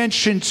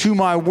attention to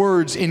my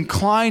words.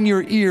 Incline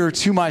your ear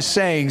to my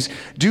sayings.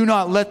 Do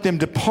not let them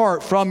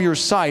depart from your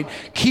sight.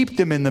 Keep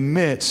them in the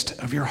midst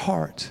of your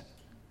heart.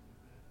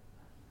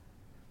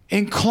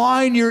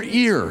 Incline your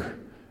ear.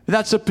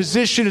 That's a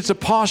position, it's a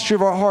posture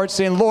of our heart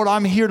saying, Lord,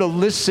 I'm here to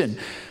listen.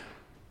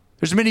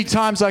 There's many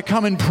times I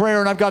come in prayer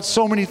and I've got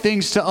so many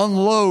things to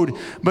unload,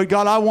 but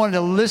God, I want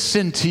to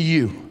listen to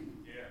you.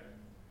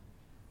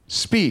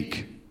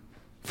 Speak,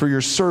 for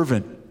your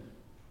servant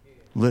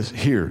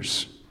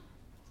hears.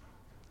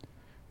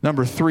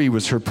 Number three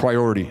was her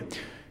priority.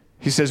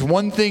 He says,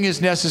 one thing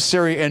is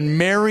necessary, and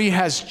Mary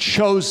has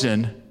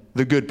chosen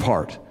the good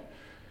part.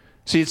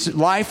 See,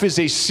 life is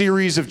a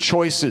series of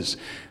choices.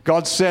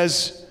 God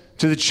says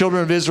to the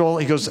children of Israel,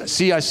 he goes,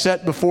 see, I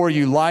set before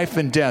you life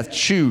and death.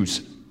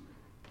 Choose.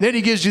 Then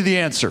he gives you the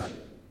answer.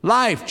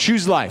 Life.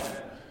 Choose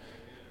life.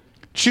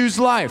 Choose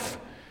life.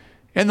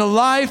 And the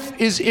life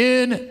is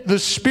in the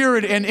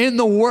Spirit and in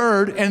the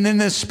Word, and in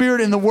the Spirit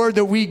and the Word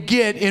that we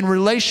get in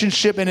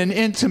relationship and in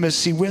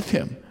intimacy with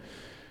him.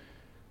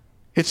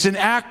 It's an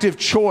active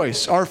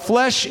choice. Our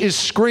flesh is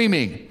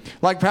screaming.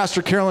 Like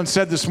Pastor Carolyn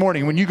said this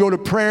morning, when you go to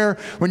prayer,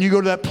 when you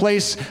go to that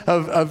place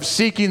of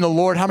seeking the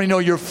Lord, how many know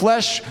your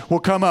flesh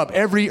will come up?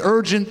 Every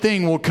urgent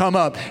thing will come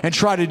up and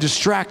try to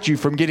distract you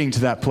from getting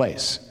to that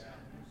place.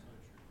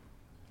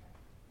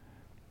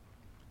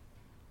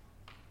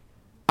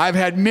 I've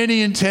had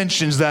many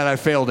intentions that I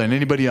failed in.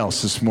 Anybody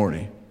else this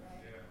morning?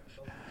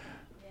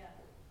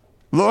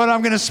 Lord,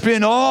 I'm going to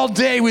spend all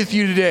day with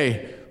you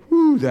today.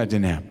 Whew, that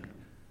didn't happen.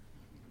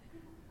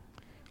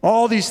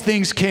 All these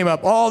things came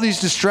up. All these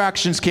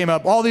distractions came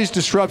up. All these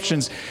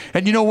disruptions.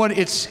 And you know what?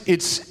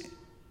 It's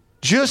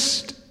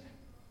just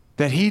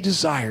that he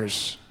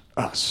desires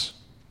us.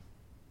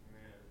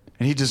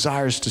 And he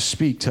desires to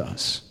speak to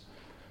us.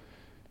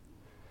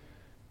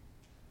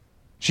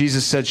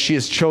 Jesus said she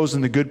has chosen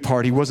the good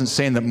part. He wasn't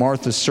saying that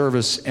Martha's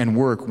service and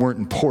work weren't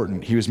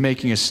important. He was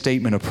making a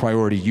statement of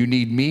priority. You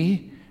need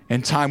me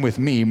and time with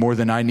me more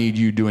than I need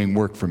you doing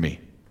work for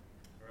me.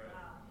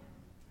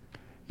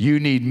 You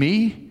need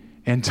me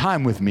and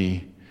time with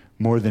me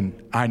more than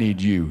I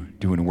need you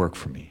doing work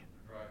for me.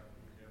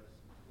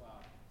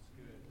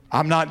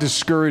 I'm not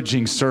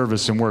discouraging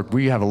service and work.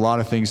 We have a lot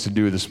of things to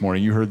do this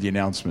morning. You heard the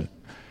announcement.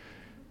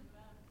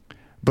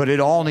 But it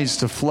all needs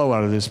to flow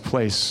out of this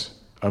place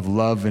of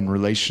love and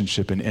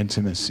relationship and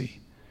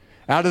intimacy.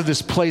 Out of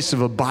this place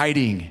of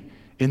abiding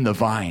in the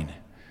vine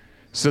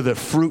so that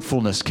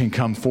fruitfulness can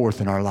come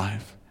forth in our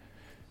life.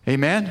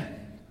 Amen?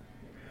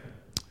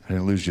 I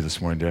didn't lose you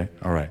this morning, did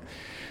I? All right.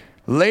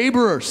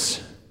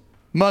 Laborers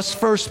must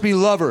first be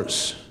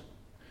lovers.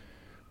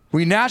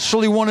 We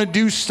naturally want to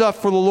do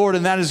stuff for the Lord,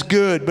 and that is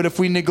good. But if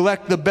we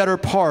neglect the better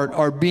part,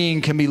 our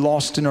being can be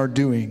lost in our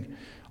doing.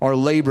 Our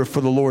labor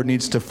for the Lord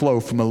needs to flow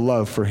from a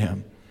love for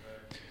Him.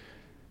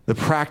 The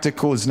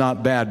practical is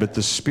not bad, but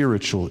the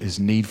spiritual is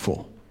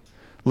needful.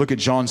 Look at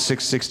John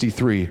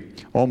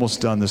 6:63.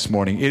 Almost done this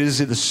morning. It is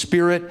the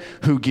Spirit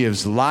who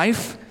gives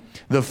life.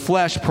 The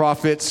flesh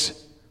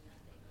profits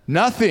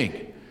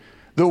nothing.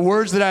 The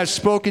words that I have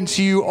spoken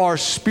to you are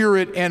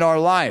spirit and are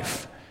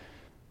life.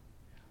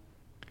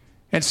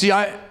 And see,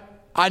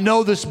 I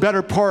know this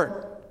better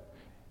part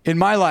in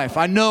my life.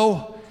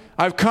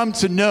 I've come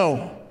to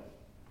know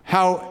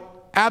how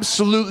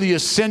absolutely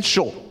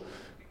essential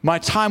my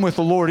time with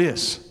the Lord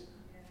is.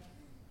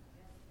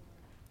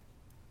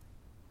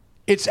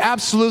 It's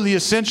absolutely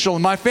essential.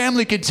 And my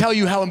family can tell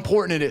you how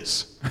important it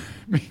is.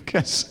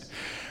 Because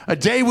a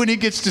day when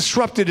it gets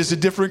disrupted is a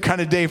different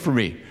kind of day for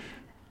me.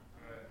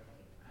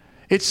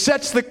 It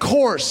sets the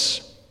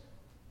course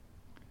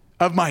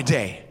of my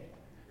day.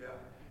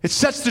 It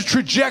sets the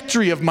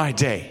trajectory of my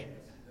day.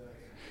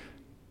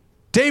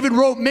 David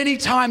wrote many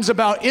times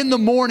about, in the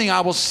morning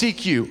I will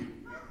seek you.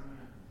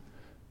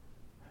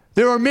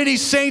 There are many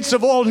saints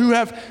of old who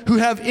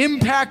have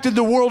impacted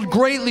the world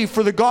greatly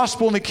for the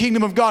gospel and the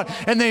kingdom of God.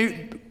 And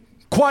they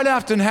quite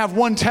often have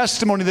one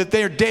testimony that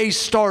their day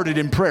started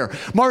in prayer.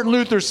 Martin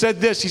Luther said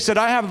this. He said,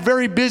 I have a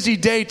very busy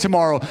day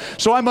tomorrow,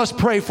 so I must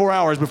pray 4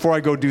 hours before I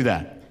go do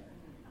that.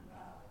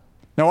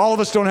 Now, all of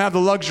us don't have the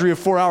luxury of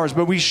 4 hours,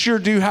 but we sure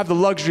do have the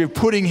luxury of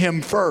putting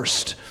Him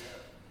first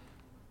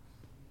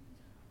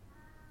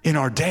in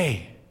our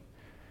day.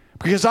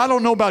 Because I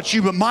don't know about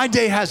you, but my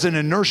day has an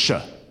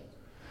inertia.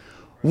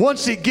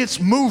 Once it gets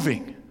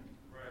moving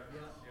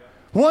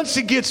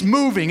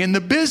and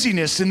the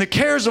busyness and the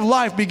cares of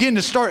life begin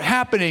to start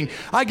happening,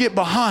 I get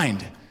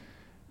behind.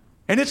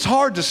 And it's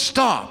hard to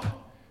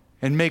stop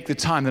and make the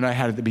time that I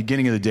had at the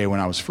beginning of the day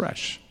when I was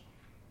fresh.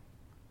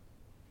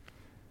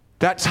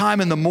 That time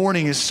in the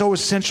morning is so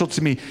essential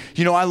to me.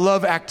 You know, I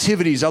love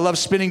activities. I love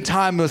spending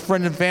time with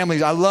friends and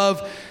families. I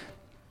love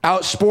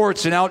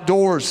sports and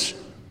outdoors.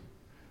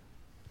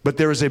 But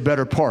there is a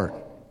better part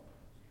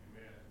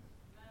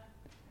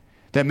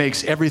that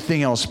makes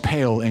everything else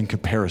pale in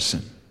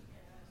comparison.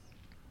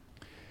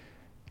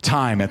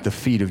 Time at the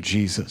feet of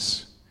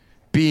Jesus,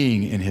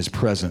 being in His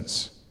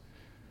presence,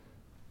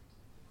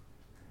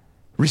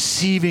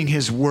 receiving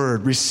His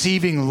word,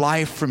 receiving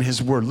life from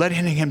His word,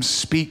 letting Him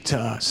speak to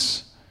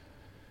us.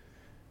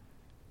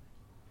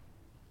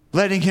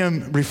 Letting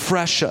Him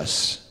refresh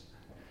us,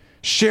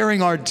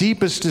 sharing our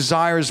deepest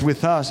desires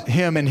with us,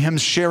 Him, and Him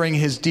sharing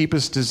His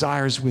deepest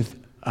desires with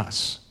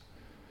us.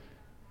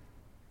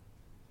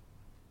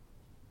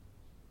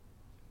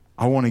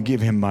 I want to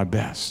give Him my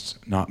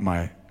best, not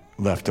my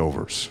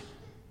leftovers.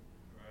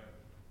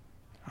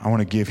 I want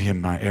to give Him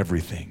my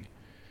everything,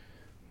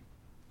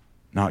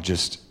 not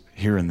just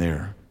here and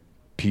there,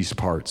 piece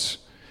parts.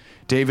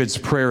 David's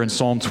prayer in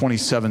Psalm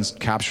 27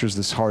 captures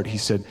this heart. He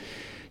said,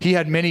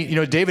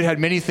 David had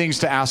many things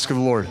to ask of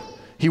the Lord.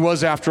 He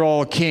was, after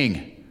all, a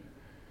king.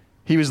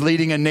 He was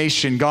leading a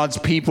nation, God's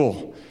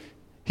people.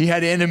 He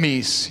had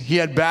enemies. He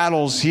had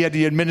battles. He had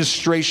the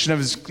administration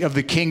of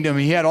the kingdom.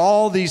 He had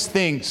all these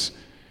things.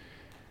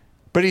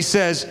 But he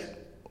says,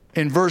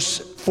 in verse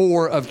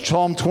 4 of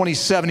Psalm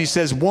 27, he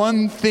says,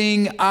 one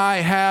thing I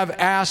have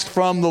asked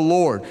from the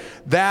Lord,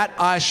 that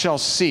I shall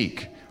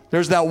seek.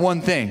 There's that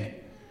one thing.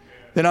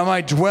 That I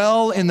might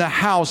dwell in the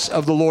house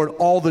of the Lord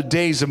all the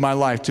days of my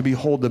life, to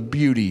behold the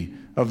beauty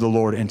of the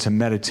Lord and to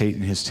meditate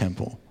in His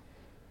temple.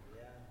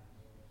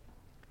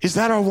 Is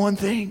that our one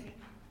thing?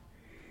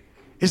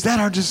 Is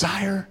that our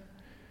desire?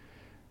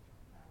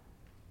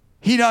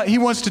 He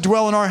wants to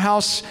dwell in our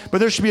house, but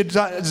there should be a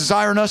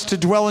desire in us to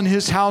dwell in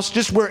His house.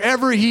 Just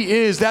wherever He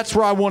is, that's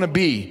where I want to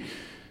be.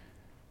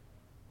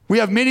 We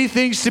have many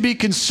things to be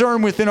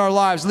concerned with in our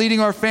lives, leading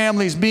our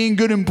families, being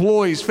good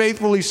employees,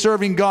 faithfully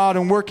serving God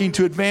and working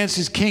to advance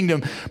His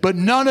kingdom. But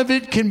none of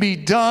it can be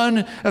done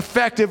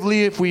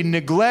effectively if we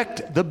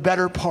neglect the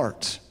better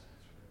part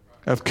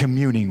of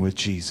communing with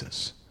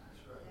Jesus.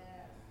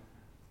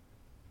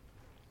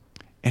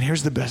 And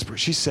here's the best part.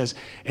 She says,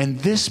 and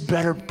this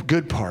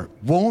good part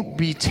won't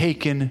be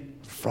taken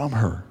from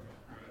her.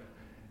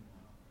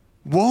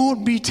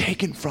 Won't be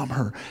taken from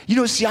her. You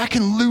know, see, I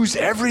can lose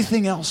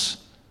everything else.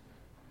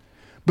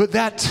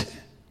 But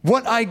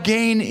what I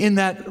gain in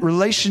that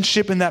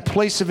relationship, in that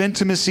place of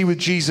intimacy with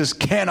Jesus,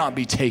 cannot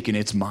be taken.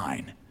 It's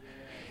mine.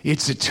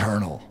 It's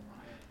eternal.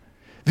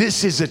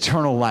 This is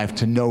eternal life,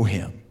 to know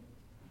Him.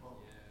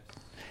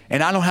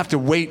 And I don't have to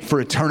wait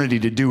for eternity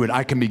to do it.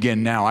 I can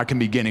begin now. I can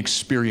begin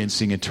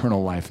experiencing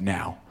eternal life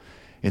now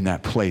in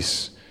that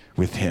place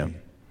with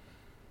Him.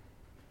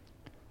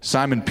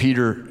 Simon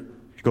Peter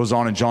goes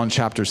on in John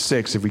chapter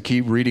 6. If we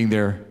keep reading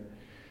there,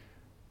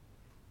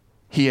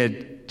 he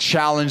had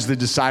challenged the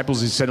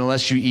disciples. He said,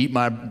 unless you eat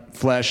my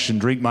flesh and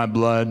drink my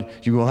blood,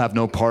 you will have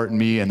no part in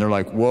me. And they're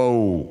like,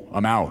 whoa,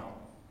 I'm out.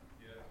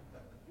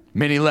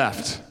 Many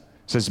left. It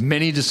says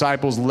many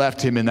disciples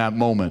left him in that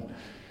moment.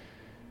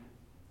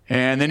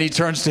 And then he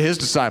turns to his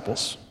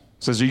disciples.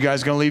 Says, are you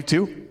guys going to leave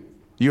too?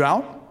 You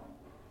out?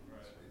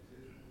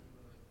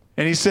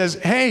 And he says,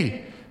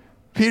 hey,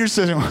 Peter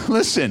says,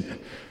 listen,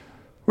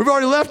 we've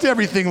already left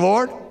everything,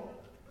 Lord.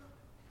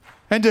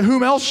 And to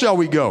whom else shall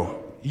we go?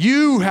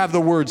 You have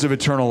the words of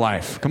eternal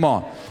life. Come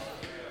on.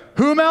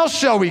 Whom else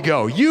shall we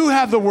go? You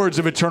have the words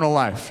of eternal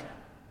life.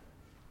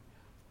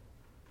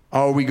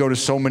 Oh, we go to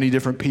so many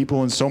different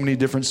people and so many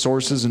different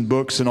sources and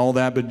books and all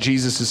that, but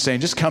Jesus is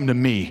saying, just come to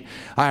me.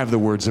 I have the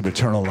words of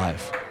eternal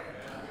life.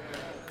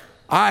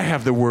 I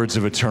have the words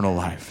of eternal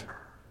life.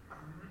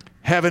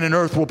 Heaven and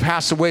earth will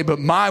pass away, but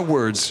my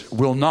words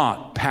will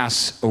not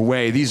pass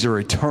away. These are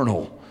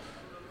eternal.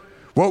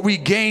 What we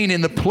gain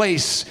in the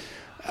place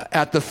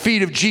at the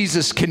feet of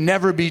Jesus can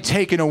never be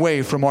taken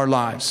away from our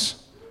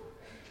lives.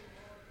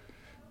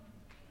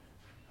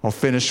 I'll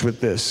finish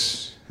with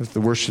this, if the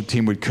worship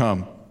team would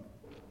come.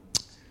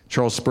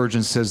 Charles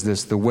Spurgeon says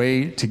this, the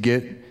way to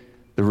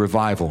get the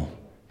revival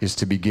is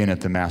to begin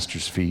at the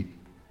Master's feet.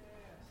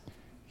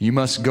 You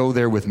must go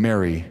there with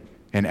Mary,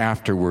 and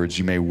afterwards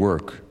you may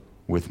work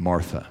with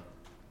Martha.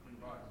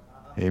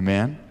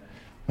 Amen.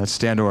 Let's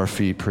stand to our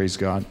feet. Praise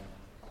God.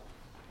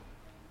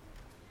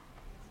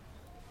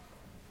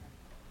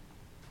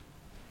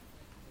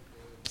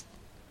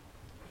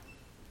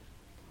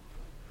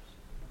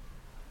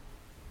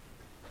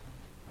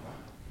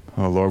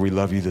 Oh, Lord, we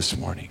love you this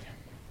morning.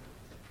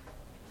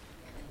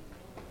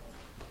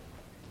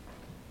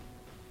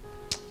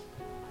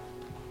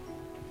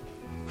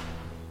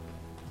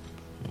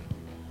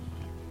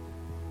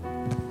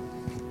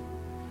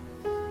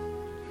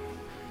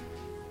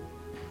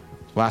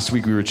 Last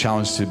week we were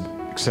challenged to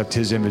accept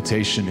his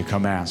invitation to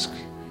come ask.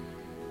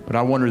 But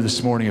I wonder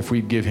this morning if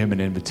we'd give him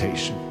an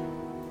invitation.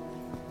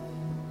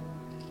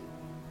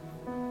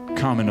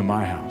 Come into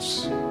my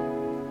house.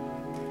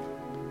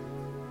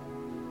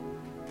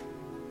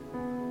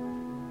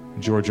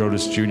 George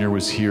Otis Jr.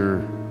 was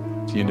here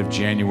at the end of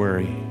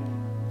January.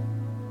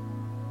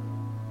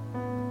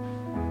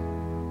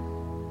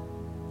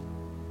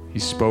 He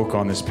spoke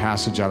on this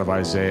passage out of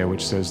Isaiah,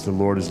 which says the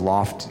Lord is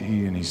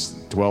lofty and he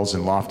dwells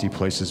in lofty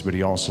places, but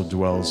he also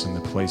dwells in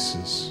the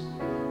places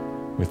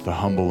with the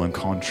humble and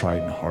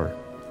contrite in heart.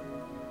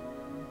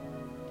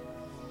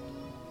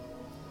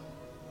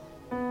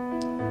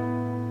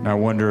 And I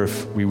wonder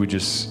if we would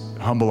just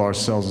humble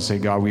ourselves and say,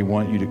 God, we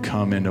want you to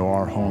come into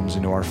our homes,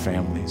 into our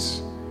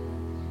families.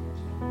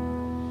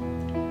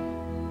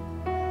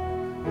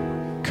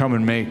 Come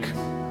and make.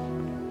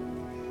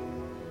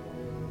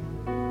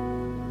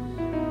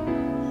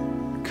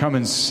 Come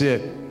and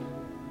sit.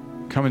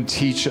 Come and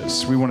teach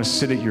us. We want to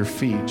sit at your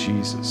feet,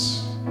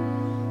 Jesus.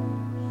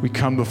 We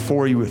come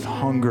before you with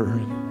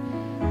hunger.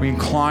 We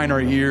incline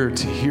our ear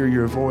to hear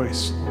your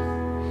voice.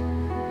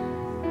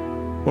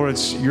 Lord,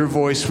 it's your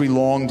voice we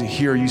long to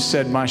hear. You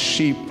said, my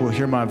sheep will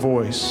hear my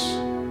voice,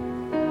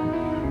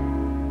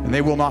 and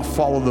they will not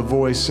follow the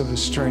voice of the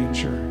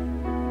stranger.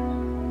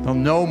 They'll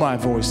know my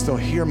voice. They'll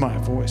hear my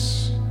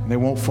voice. And they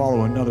won't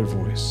follow another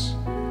voice.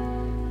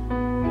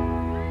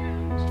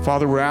 So,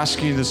 Father, we're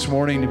asking you this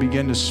morning to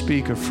begin to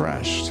speak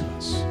afresh to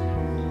us.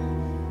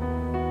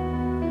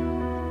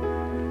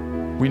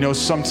 We know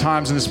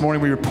sometimes, and this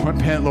morning we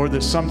repent, Lord,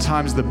 that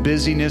sometimes the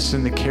busyness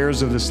and the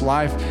cares of this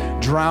life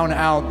drown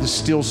out the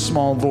still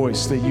small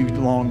voice that you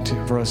long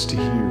for us to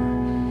hear.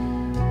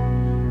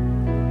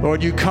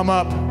 Lord, you come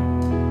up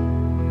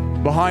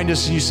behind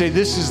us and you say,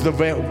 this is the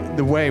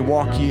way,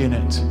 walk ye in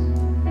it.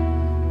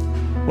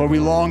 Lord, we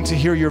long to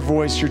hear your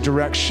voice, your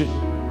direction.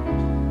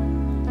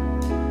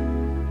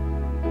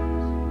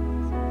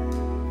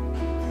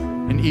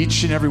 In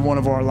each and every one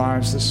of our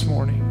lives this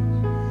morning.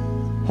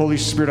 Holy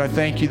Spirit, I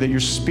thank you that you're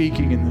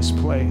speaking in this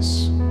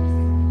place.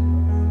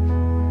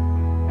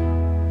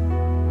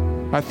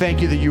 I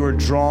thank you that you are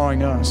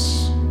drawing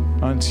us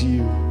unto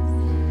you.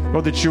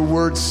 Lord, that your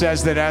word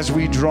says that as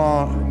we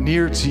draw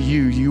near to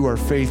you, you are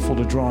faithful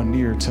to draw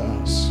near to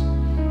us.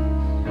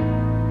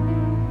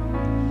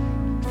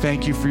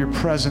 Thank you for your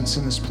presence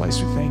in this place.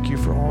 We thank you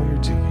for all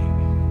you're doing.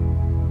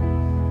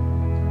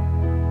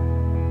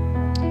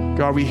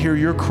 God, we hear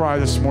your cry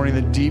this morning,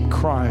 the deep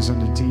cries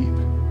unto deep,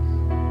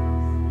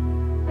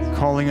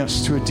 calling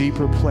us to a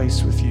deeper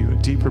place with you, a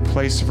deeper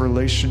place of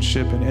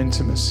relationship and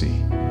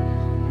intimacy.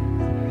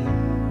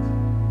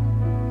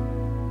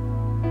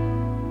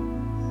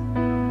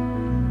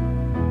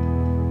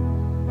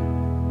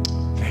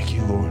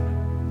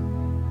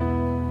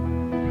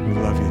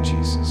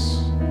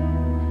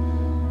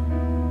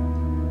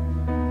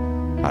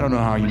 I don't know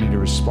how you need to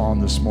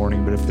respond this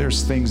morning, but if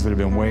there's things that have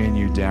been weighing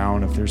you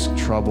down, if there's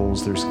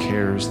troubles, there's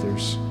cares,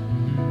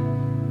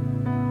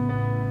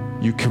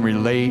 you can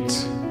relate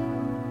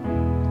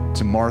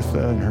to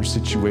Martha and her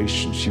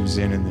situation she was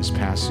in this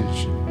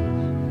passage.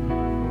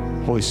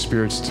 Holy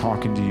Spirit's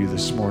talking to you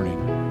this morning.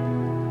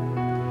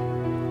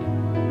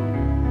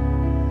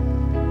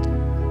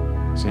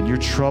 saying you're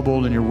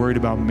troubled and you're worried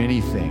about many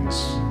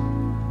things,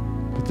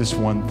 but this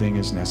one thing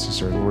is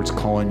necessary. The Lord's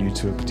calling you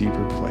to a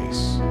deeper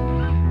place.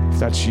 If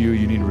that's you,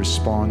 you need to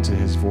respond to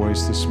his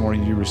voice this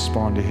morning. You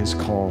respond to his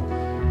call.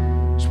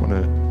 I just want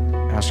to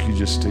ask you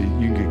just to,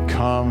 you can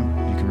come,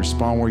 you can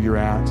respond where you're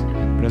at.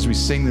 But as we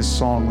sing this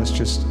song, let's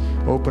just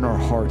open our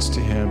hearts to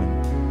him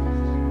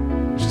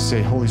and just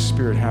say, Holy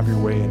Spirit, have your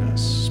way in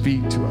us.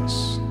 Speak to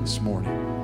us this morning.